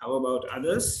 How about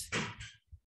others?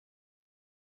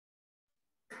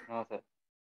 No, sir.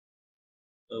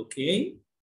 Okay.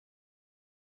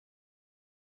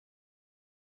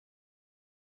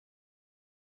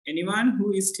 Anyone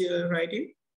who is still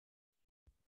writing?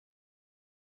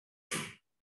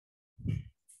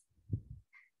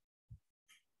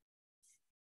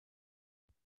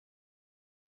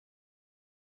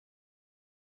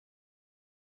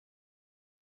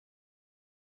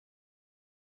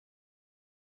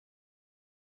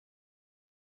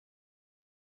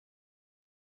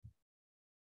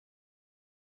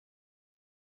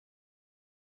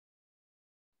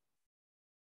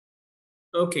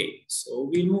 Okay, so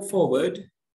we'll move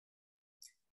forward.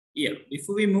 Yeah,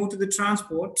 before we move to the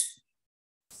transport,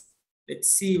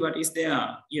 let's see what is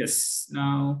there. Yes,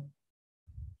 now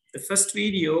the first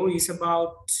video is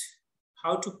about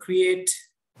how to create,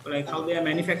 like how they are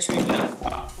manufacturing the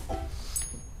car.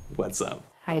 What's up?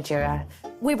 Hi, Jira.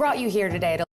 We brought you here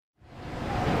today to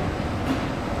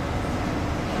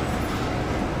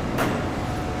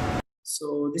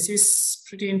So this is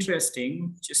pretty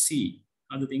interesting to see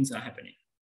how the things are happening.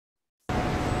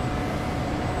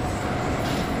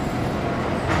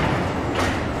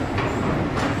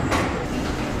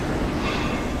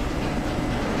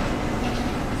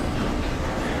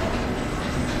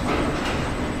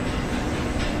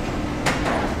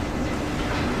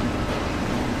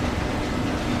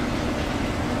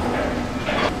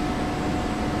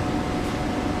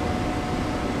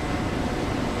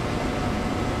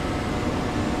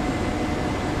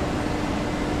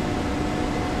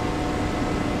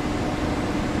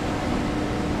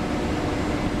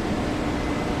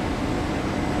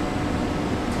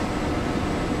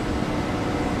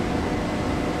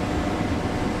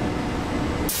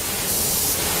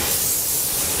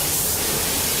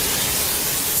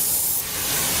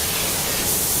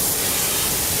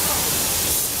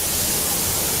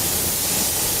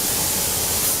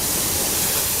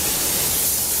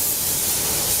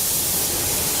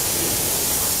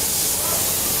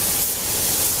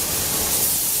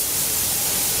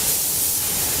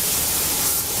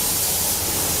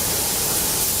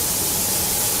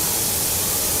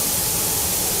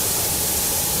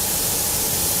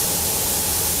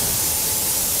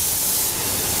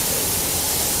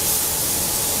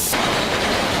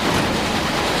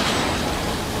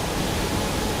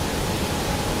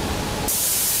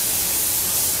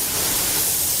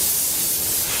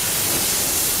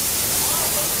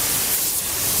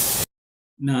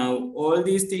 Now, all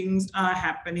these things are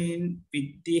happening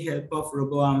with the help of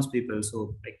RoboArms people.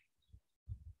 So, like,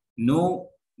 no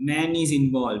man is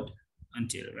involved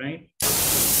until, right?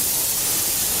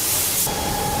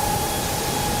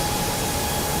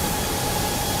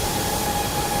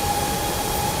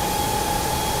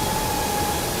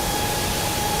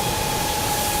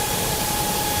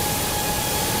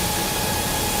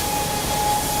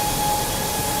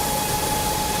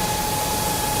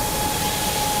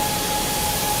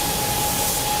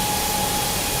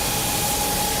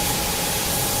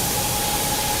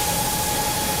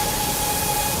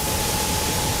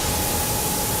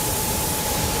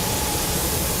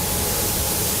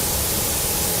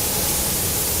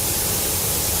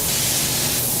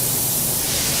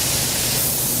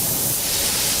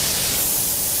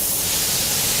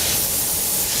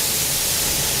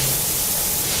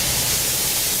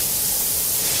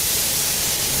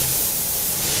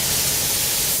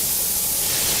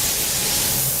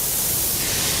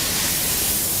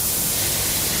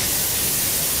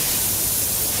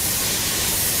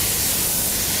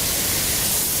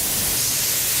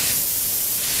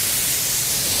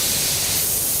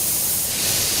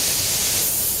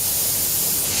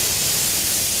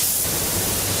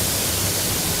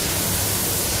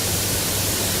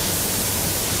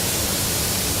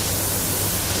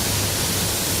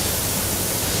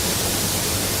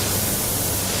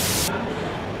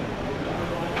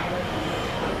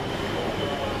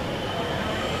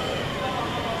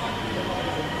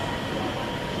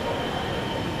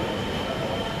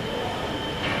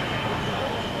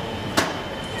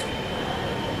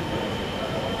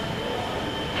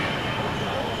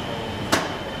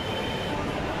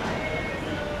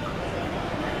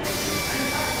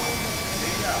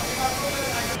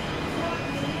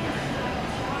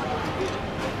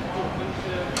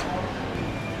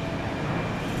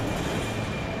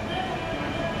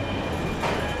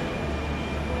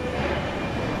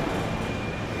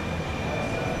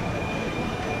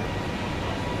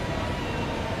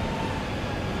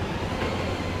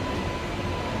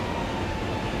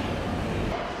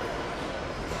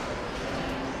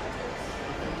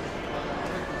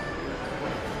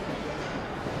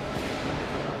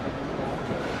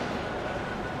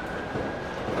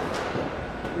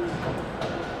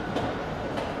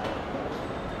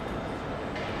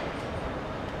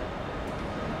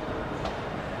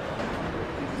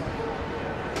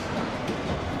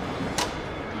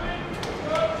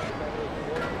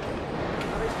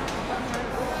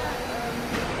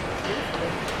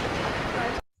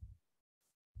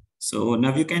 So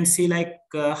now you can see like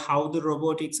how the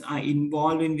robotics are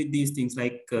involved in with these things.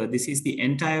 Like this is the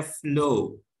entire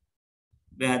flow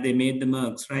where they made the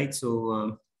mercs, right?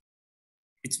 So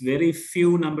it's very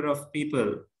few number of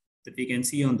people that we can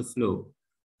see on the flow,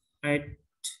 right?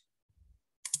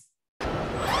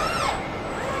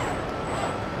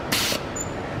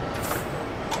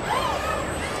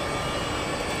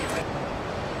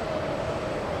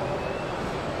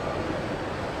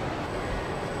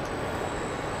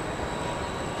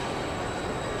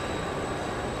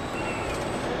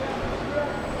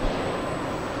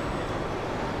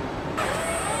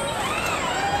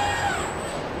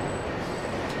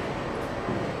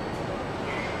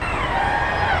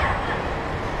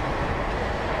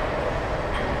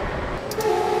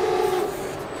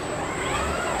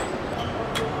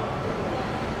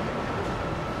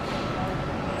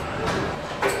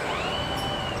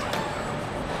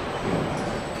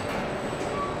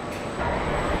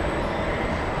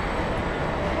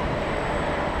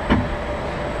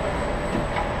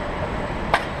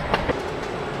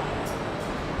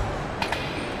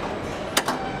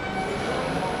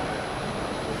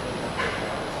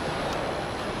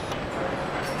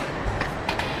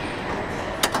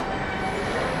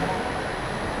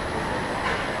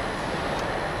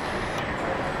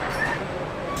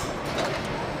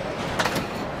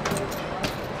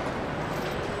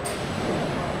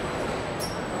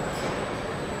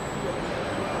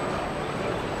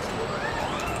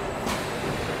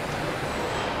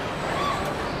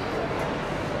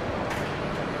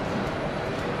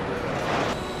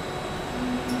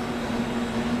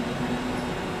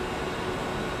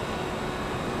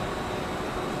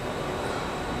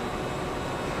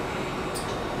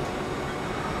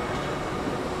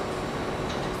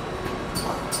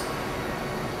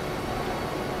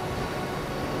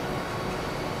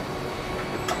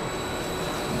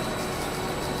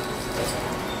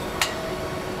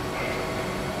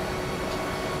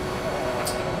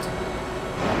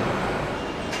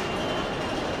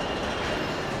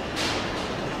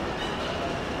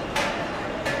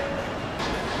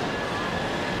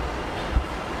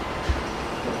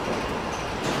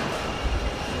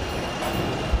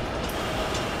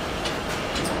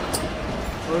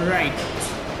 All right.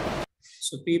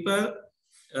 So people,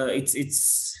 it's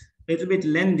a little bit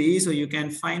lengthy, so you can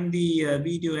find the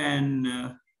video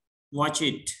and watch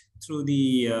it through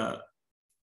the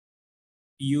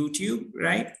YouTube,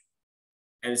 right?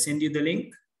 I'll send you the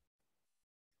link.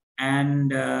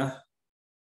 And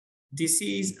this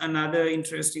is another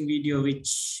interesting video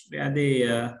where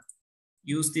they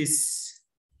use this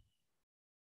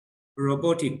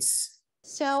robotics.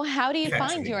 So how do you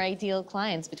find your ideal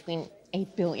clients between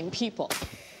 8 billion people?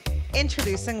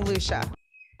 Introducing Lucia.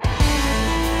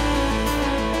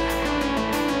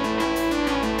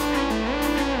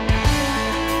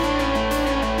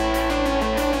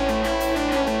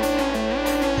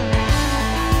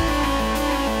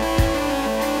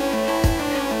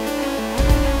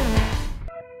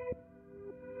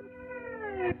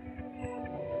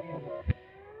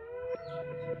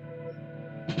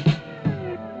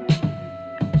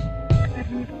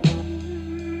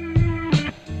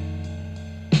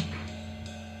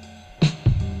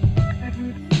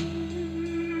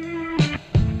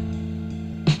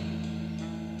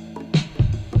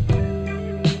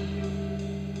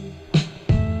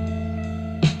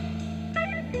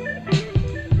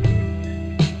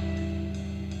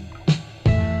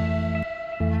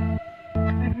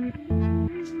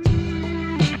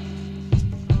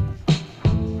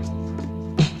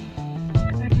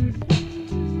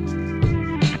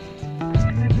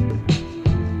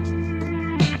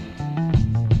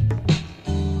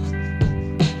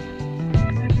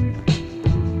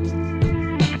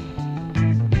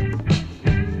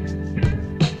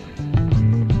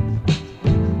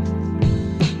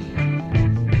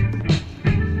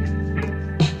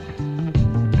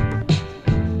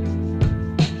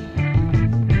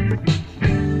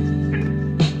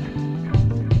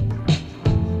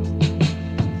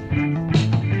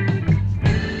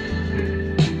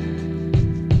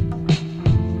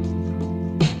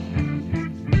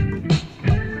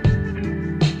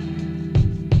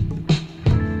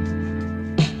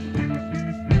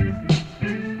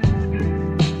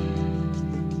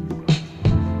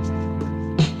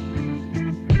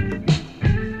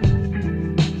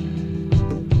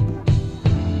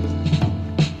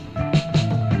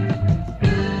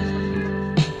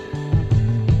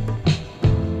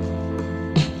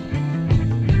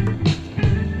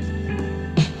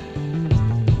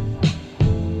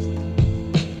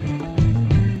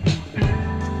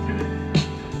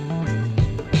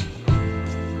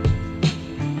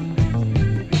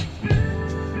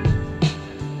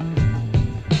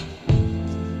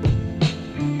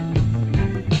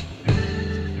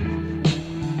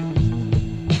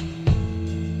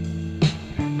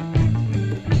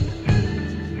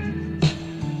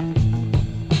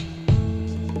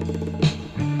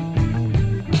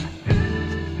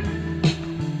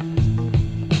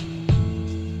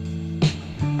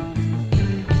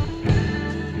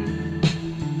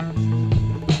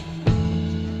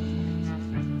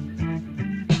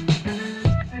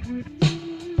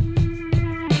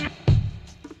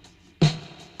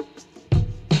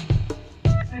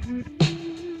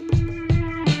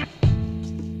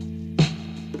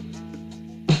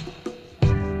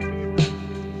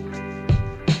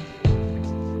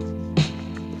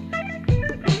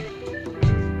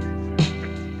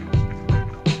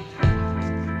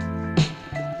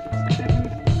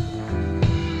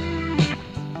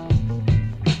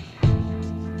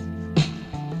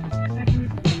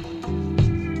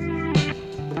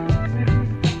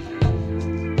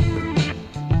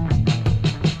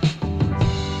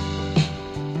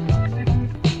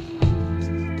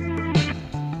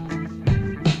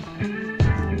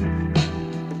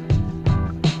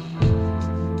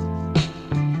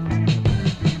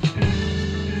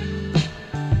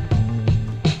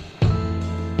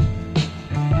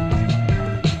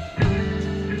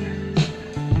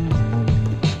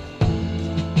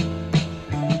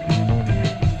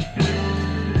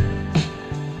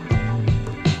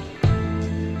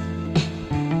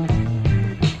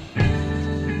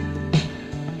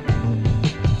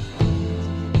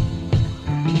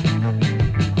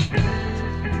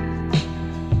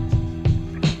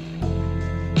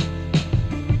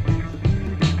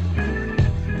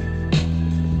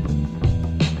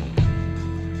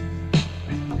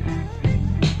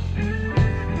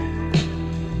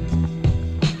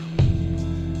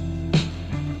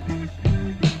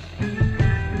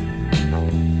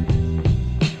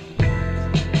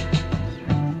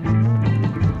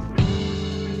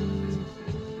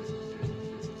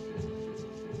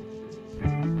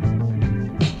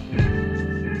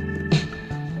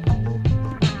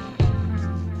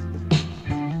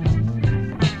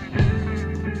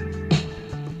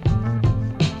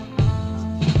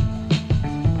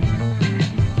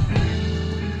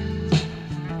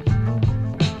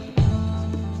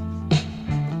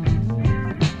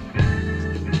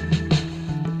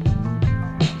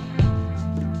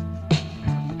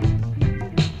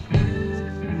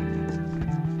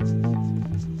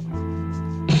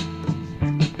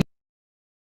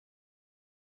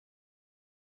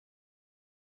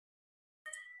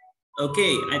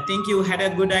 Okay, I think you had a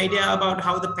good idea about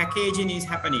how the packaging is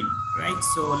happening, right?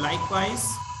 So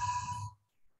likewise,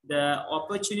 the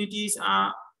opportunities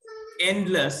are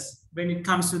endless when it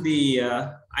comes to the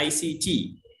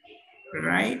ICT,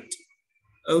 right?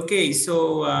 Okay,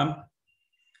 so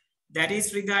that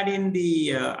is regarding the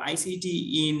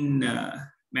ICT in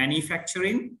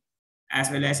manufacturing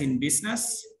as well as in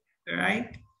business,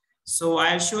 right? So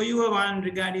I'll show you one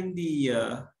regarding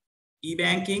the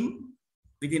e-banking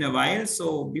within a while.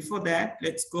 So before that,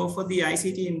 let's go for the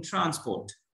ICT in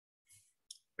transport,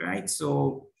 right?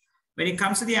 So when it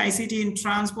comes to the ICT in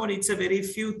transport, it's a very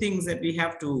few things that we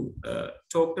have to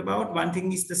talk about. One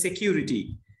thing is the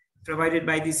security provided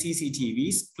by the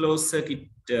CCTVs, closed circuit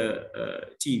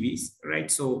TVs,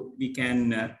 right? So we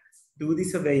can do the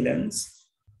surveillance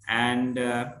and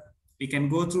we can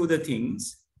go through the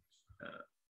things,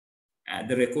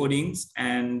 the recordings,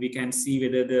 and we can see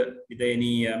whether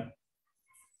any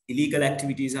illegal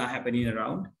activities are happening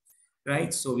around,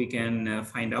 right? So we can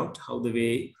find out how the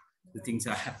way the things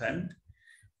are happened,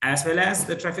 as well as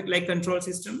the traffic light control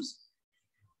systems,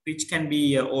 which can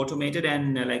be automated.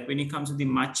 And like when it comes to the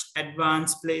much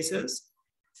advanced places,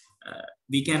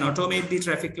 we can automate the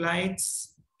traffic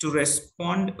lights to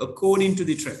respond according to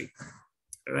the traffic,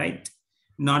 right?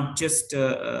 Not just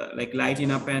like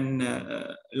lighting up and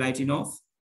lighting off.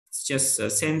 It's just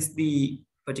sense the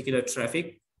particular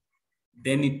traffic,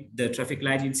 then the traffic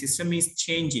lighting system is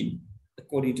changing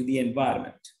according to the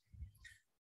environment.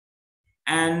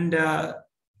 And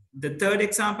the third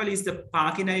example is the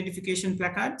parking identification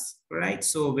placards, right?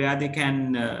 So where they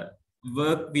can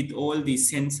work with all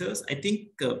these sensors. I think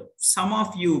some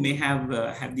of you may have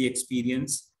the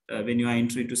experience when you are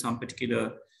entering to some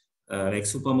particular like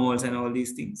super malls and all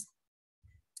these things,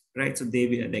 right? So they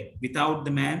will, like, without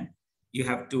the man, you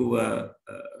have to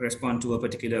respond to a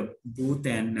particular booth,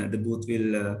 and the booth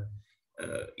will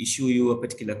issue you a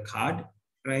particular card,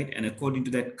 right? And according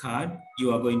to that card,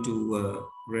 you are going to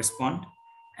respond.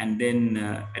 And then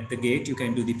at the gate, you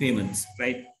can do the payments,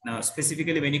 right? Now,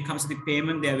 specifically when it comes to the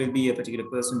payment, there will be a particular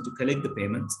person to collect the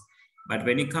payments. But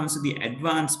when it comes to the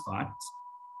advanced parts,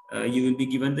 you will be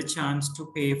given the chance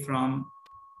to pay from,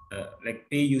 like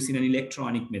pay using an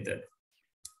electronic method,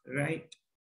 right?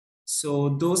 So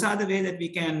those are the way that we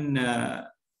can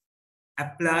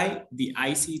apply the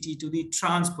ICT to the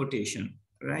transportation,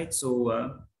 right?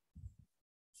 So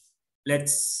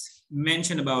let's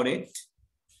mention about it,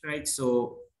 right?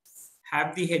 So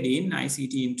have the heading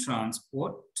ICT in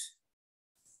transport.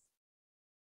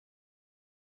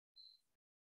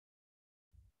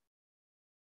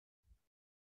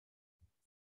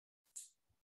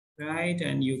 Right,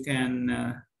 and you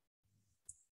can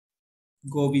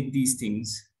go with these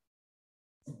things.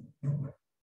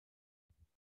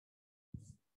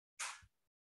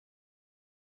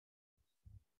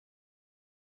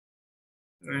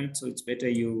 Right, so it's better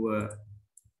you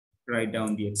write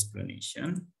down the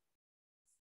explanation.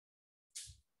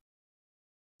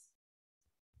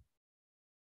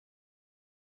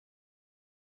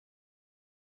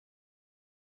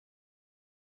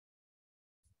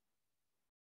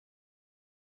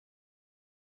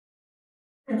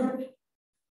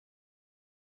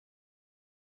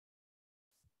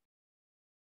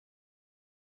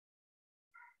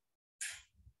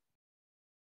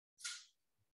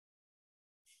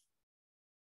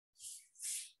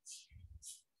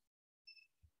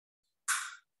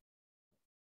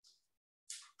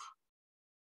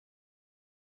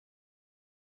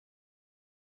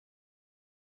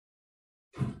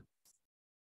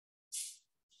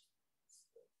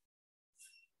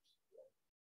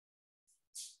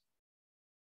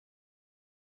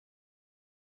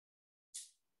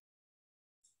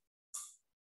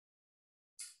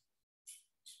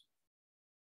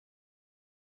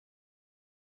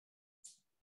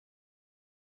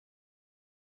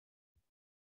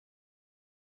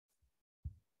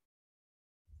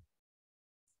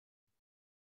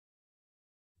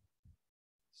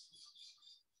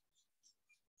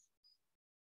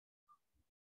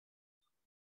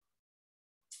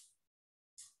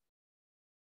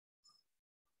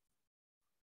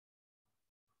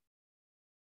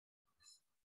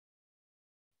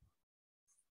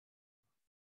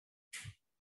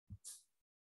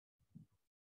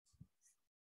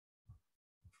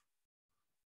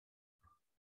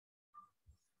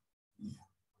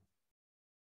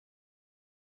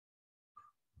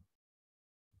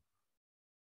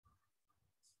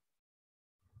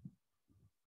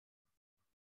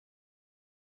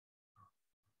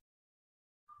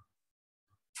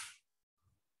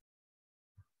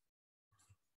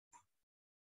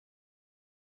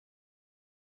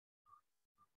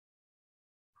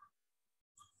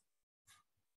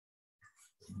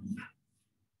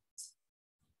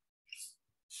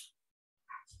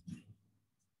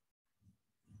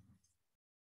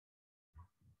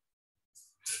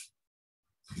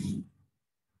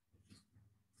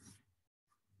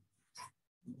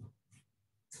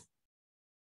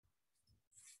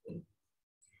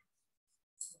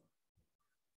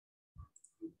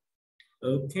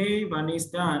 Okay, one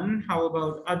is done. How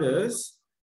about others?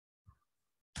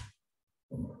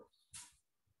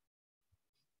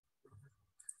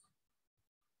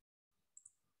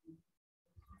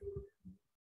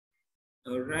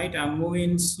 All right, I'm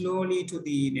moving slowly to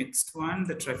the next one,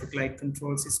 the traffic light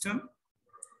control system.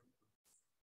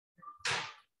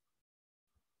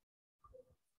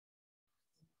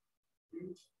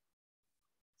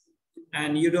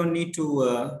 And you don't need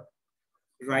to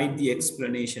write the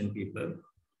explanation, people,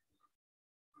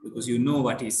 because you know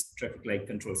what is traffic light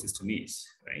control system is,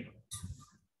 right?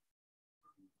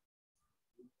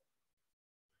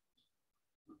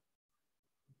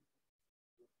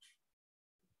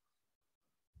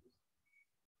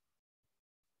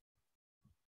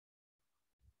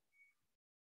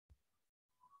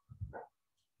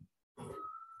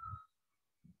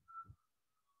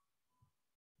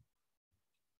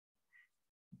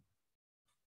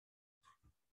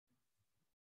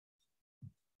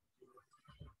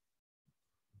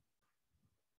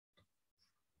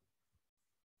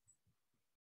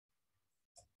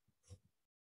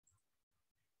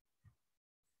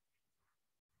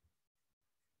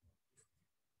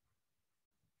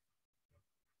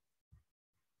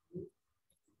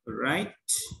 Right.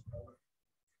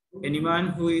 Anyone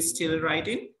who is still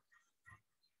writing?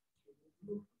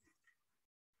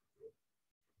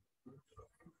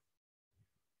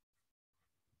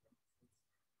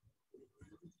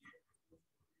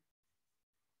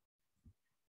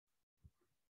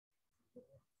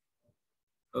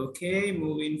 Okay,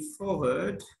 moving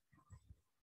forward.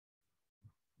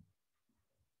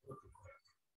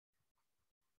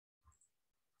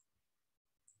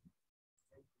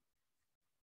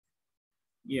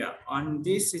 Yeah, on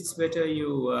this, it's better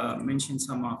you mention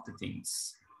some of the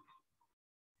things.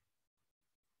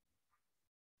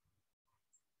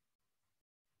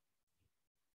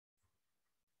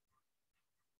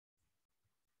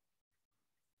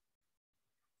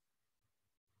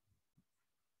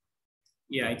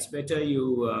 Yeah, it's better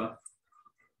you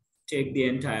take the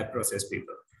entire process,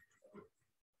 people.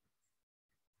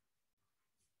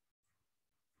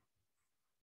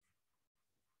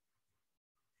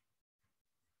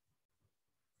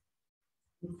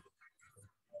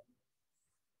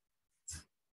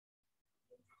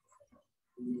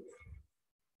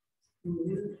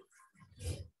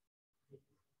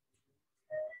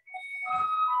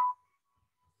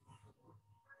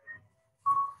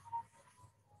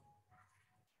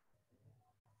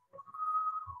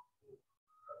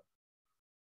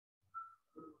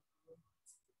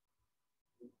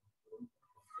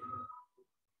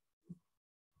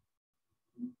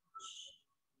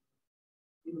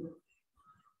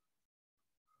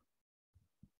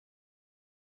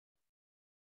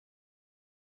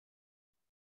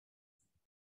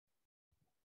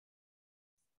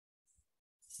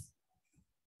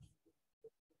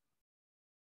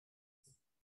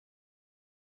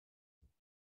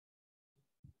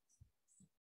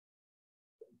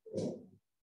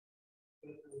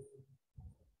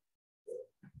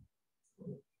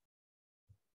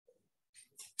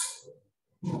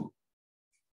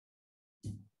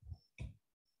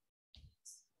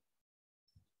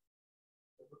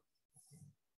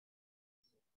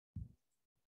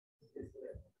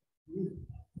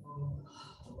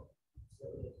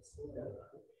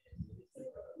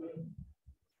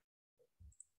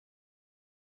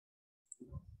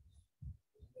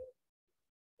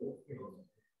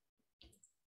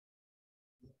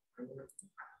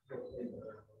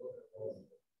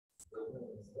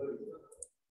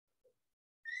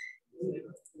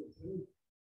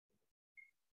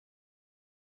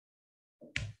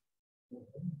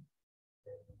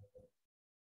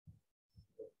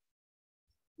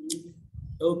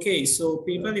 Okay, so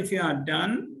people, if you are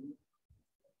done,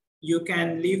 you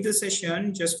can leave the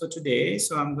session just for today.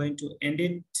 So I'm going to end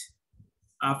it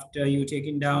after you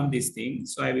taking down this thing.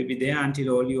 So I will be there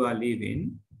until all you are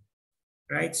leaving,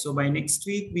 right? So by next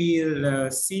week, we'll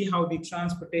see how the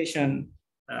transportation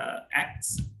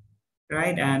acts,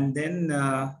 right? And then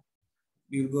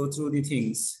we'll go through the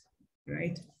things,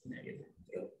 right?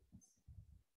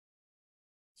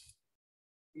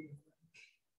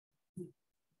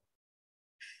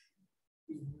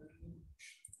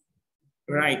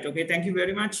 Right, okay, thank you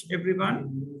very much,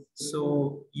 everyone.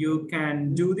 So you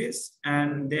can do this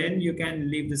and then you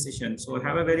can leave the session. So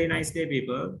have a very nice day,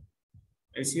 people.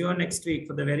 I'll see you next week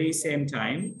for the very same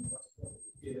time.